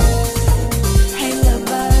 hey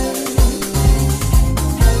lover.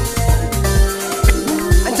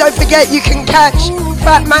 And don't forget you can catch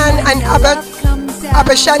Fat Man and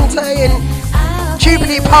Abba Shante in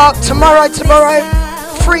Jubilee Park tomorrow.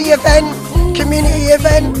 Free event, community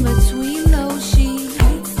event. Between those sheets,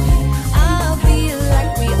 I feel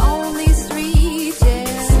like we own these streets, yeah.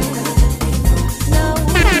 No,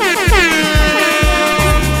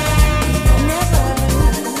 never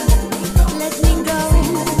let me go.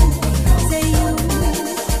 Say you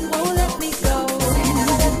won't let me go.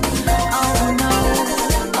 Oh no,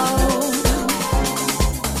 oh.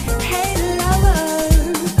 Hey lover,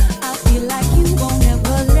 I feel like you won't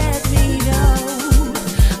ever let me go.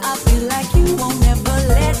 I feel like you won't never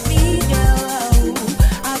let me go.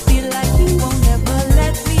 I feel like you won't never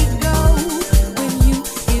let me go. When you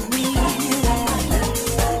give me that,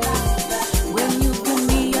 when you give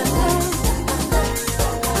me your love.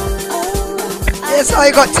 Yes, I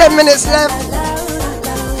got 10 minutes left.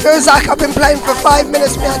 Feels like I've been playing for 5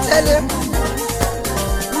 minutes, me I tell you.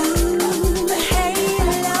 Hey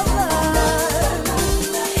lover,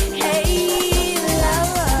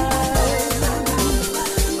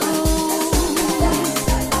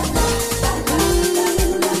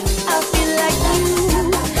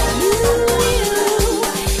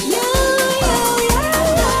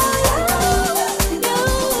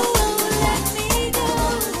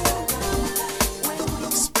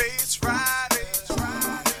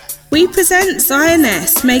 We present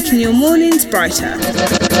Xioness, making your mornings brighter.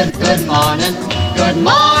 Good morning, good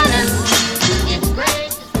morning. It's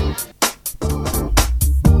great.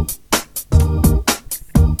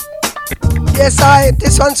 Yes,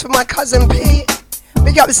 this one's for my cousin Pete.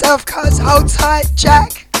 Big up yourself, cuz. Hold tight,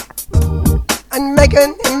 Jack. And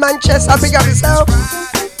Megan in Manchester, big up yourself.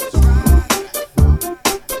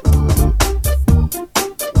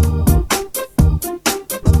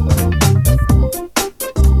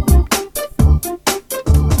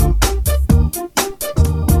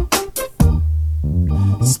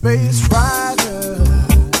 Space Rider,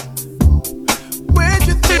 where'd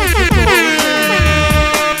you think you're going?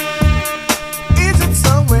 Is it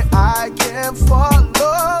somewhere I can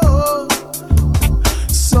follow?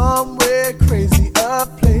 Somewhere crazy, a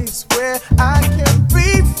place where I can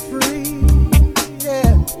be free.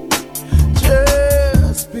 Yeah,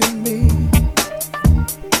 just be me.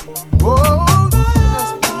 Oh,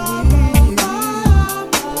 just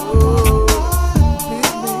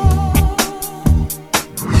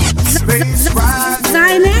be me.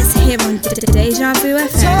 Xioness here on Deja Vu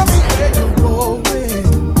FM. Tell me where you're going.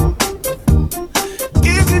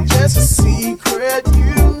 Is it just a secret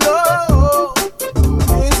you know?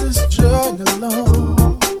 Is this journey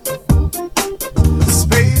long?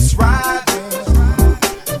 Space Rider.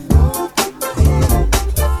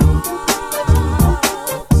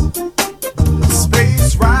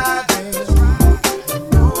 Space Rider.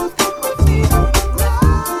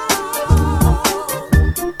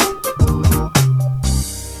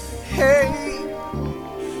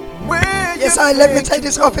 Yes, let me take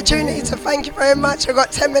this opportunity to thank you very much. I've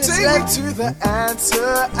got 10 minutes left. To the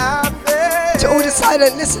answer out there. To all the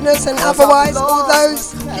silent listeners and otherwise, all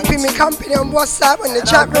those keeping me company on WhatsApp and the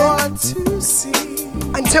chat room.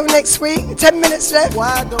 Until next week, 10 minutes left.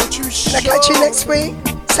 Why don't you I'll catch you next week.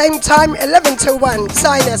 Same time, 11 till 1.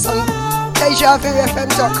 Xioness on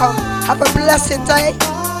DejaVuFM.com. Have a blessed day.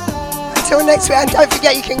 Until next week, and don't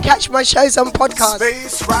forget you can catch my shows on podcast.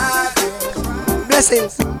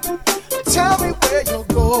 Blessings. Tell me where you're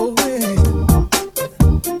going.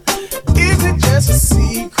 Is it just a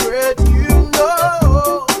secret you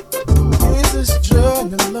know? Is this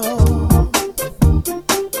journey long?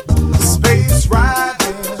 Space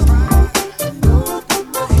Rider.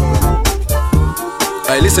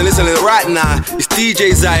 Hey, listen, right now, it's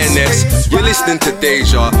DJ Xioness. You're listening to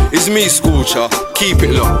Deja. It's me, Sculpture. Keep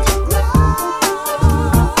it locked.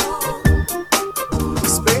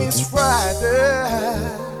 Space Rider.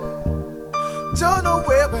 Don't know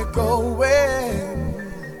where we're going.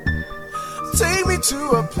 Take me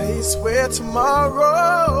to a place where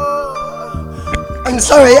tomorrow. I'm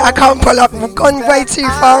sorry, I can't pull up. I've gone way too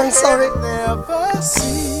far, I'm sorry. Never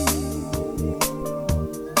see,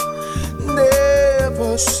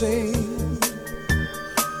 never seen.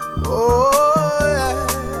 Oh, yeah.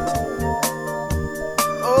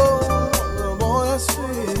 Oh, the more I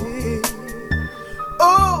see.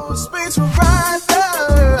 Oh, Space Rider.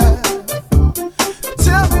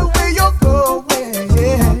 Tell me where you're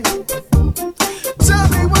going. Tell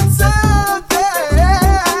me what's out there.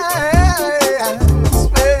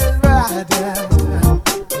 Space Rider.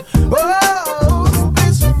 Oh,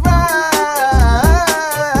 Space Rider.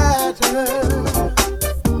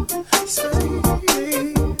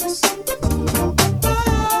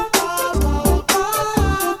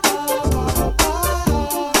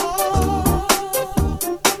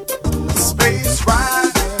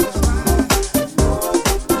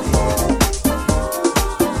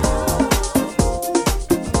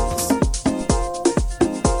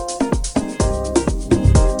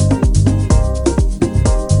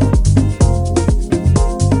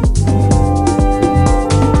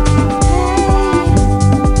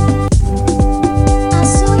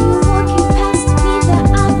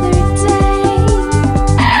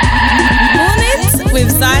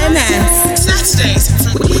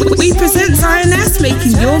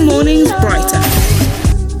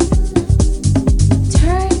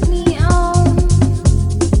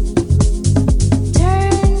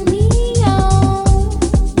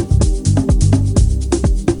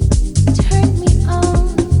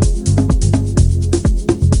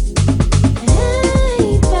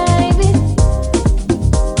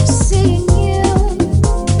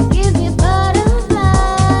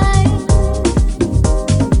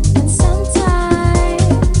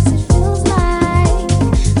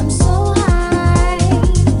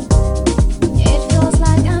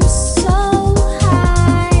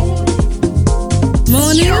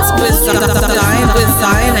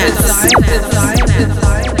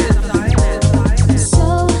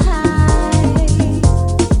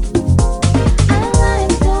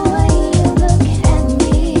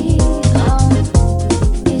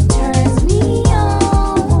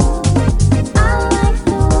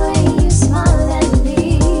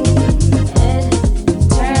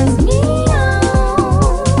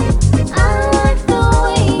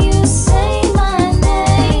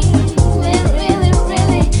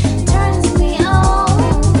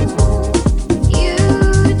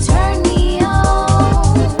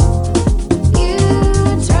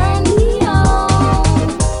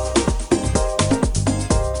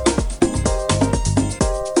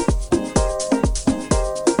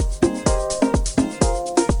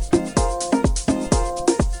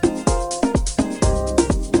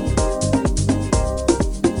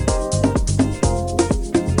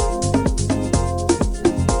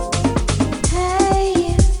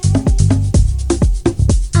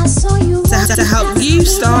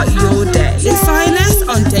 start your day. It's Xioness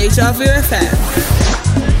on Deja Vu FM.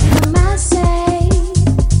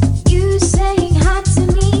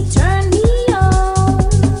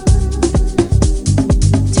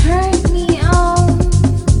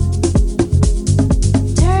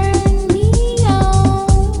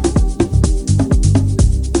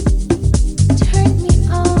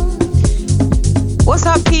 What's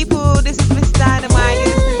up, people? This is Miss Dynamite. You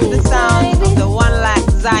listen to the sound of the one like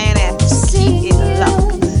Xioness. Keep it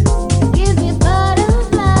locked. Give me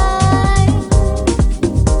butterflies,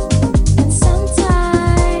 and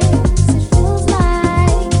sometimes it feels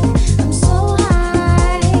like I'm so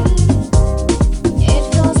high. It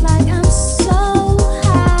feels like I'm so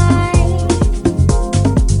high,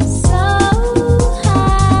 so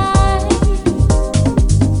high,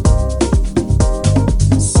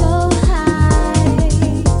 so high.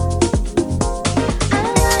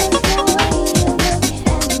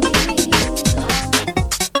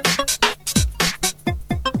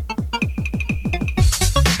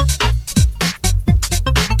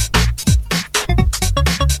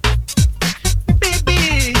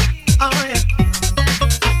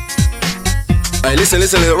 Hey,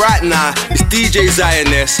 listen, right now, it's DJ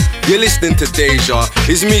Xioness. You're listening to Deja.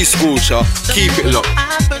 It's me, Scorcher. Keep it locked.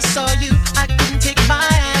 I first saw you, I couldn't take my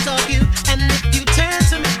eyes off you. And if you turn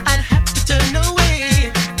to me, I'd have to turn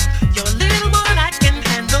away. You're a little more than I can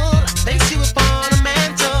handle. I place you upon a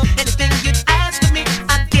mantle. Anything you'd ask of me,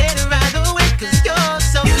 I'd get it right away. 'Cause you're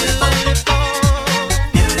so beautiful.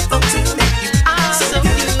 Beautiful to me. You are so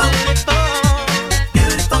beautiful.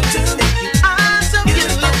 Beautiful to me. You are so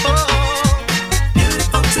beautiful.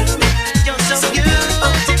 Beautiful to me. You're so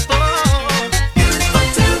beautiful. Beautiful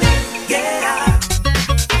to me. Yeah.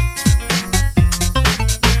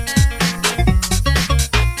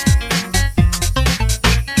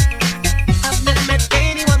 I've never met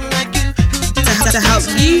anyone like you To help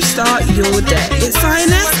you start your day. It's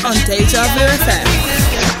Xioness on Deja Vu FM.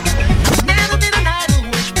 Never been an idle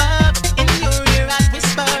whisper, but in your ear I'd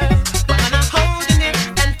whisper. When I hold you near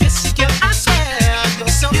and kiss you, I swear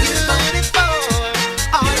you're so beautiful.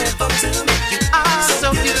 Oh, beautiful to me. You are so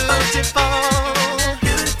beautiful.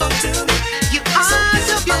 Beautiful to me. You are so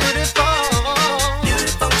beautiful.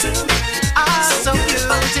 Beautiful to me. You are so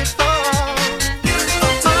beautiful.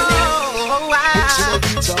 Oh, wow.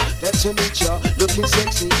 Senorita, that's your nature. Looking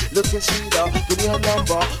sexy, looking sweeter. Give me her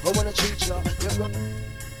number, I wanna treat ya.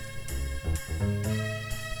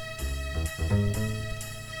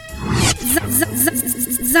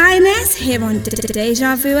 Xioness here on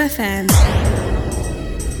Deja Vu FM.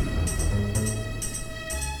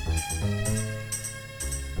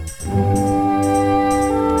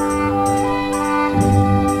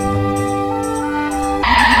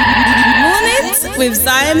 Mornings with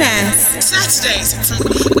Xioness. Saturdays.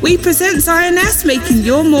 We present Xioness, making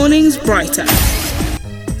your mornings brighter.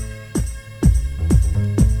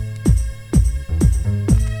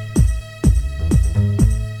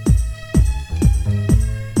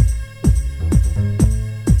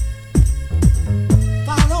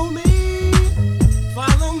 Follow me,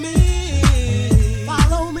 follow me,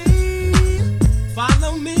 follow me,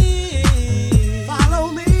 follow me, follow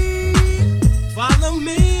me, follow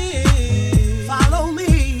me, follow me,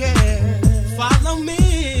 yeah, follow me.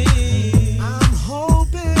 I'm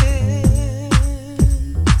hoping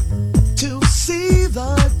to see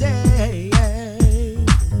the day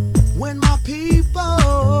when my people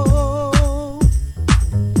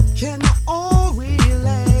can all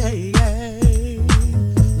relate.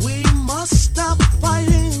 We must stop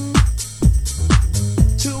fighting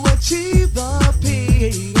to achieve the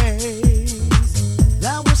peace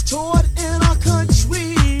that was taught in our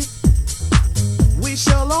country. We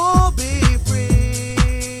shall all be free.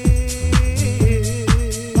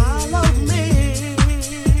 Follow me.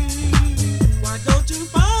 Why don't you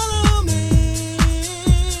follow me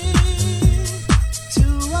to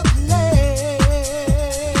a place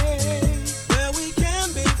where we can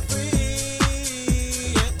be free?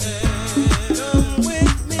 Come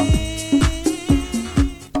with me.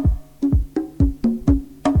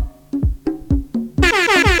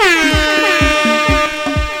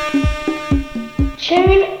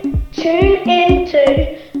 Tune into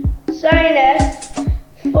Xioness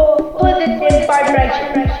for positive vibration.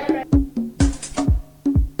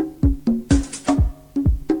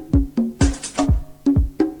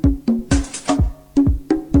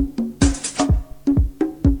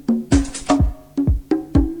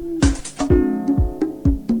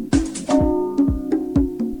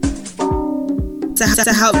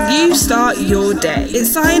 To help you start your day. It's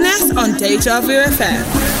Xioness on Deja Vu FM.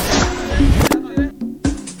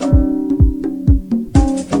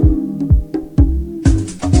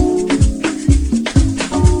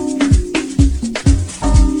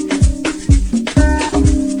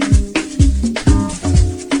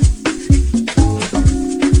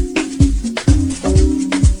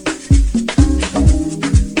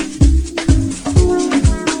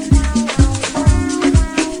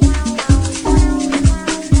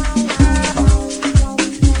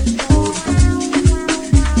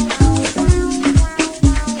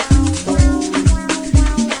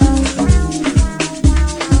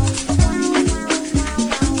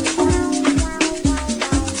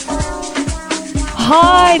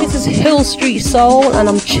 Hi, this is Hill Street Soul, and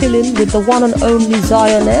I'm chilling with the one and only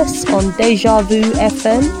Xioness on Deja Vu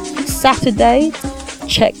FM. Saturday,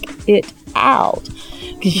 check it out.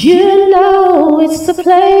 'Cause you know it's the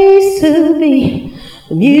place to be.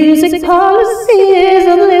 The music policy is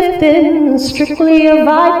uplifting, strictly a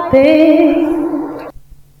vibe thing.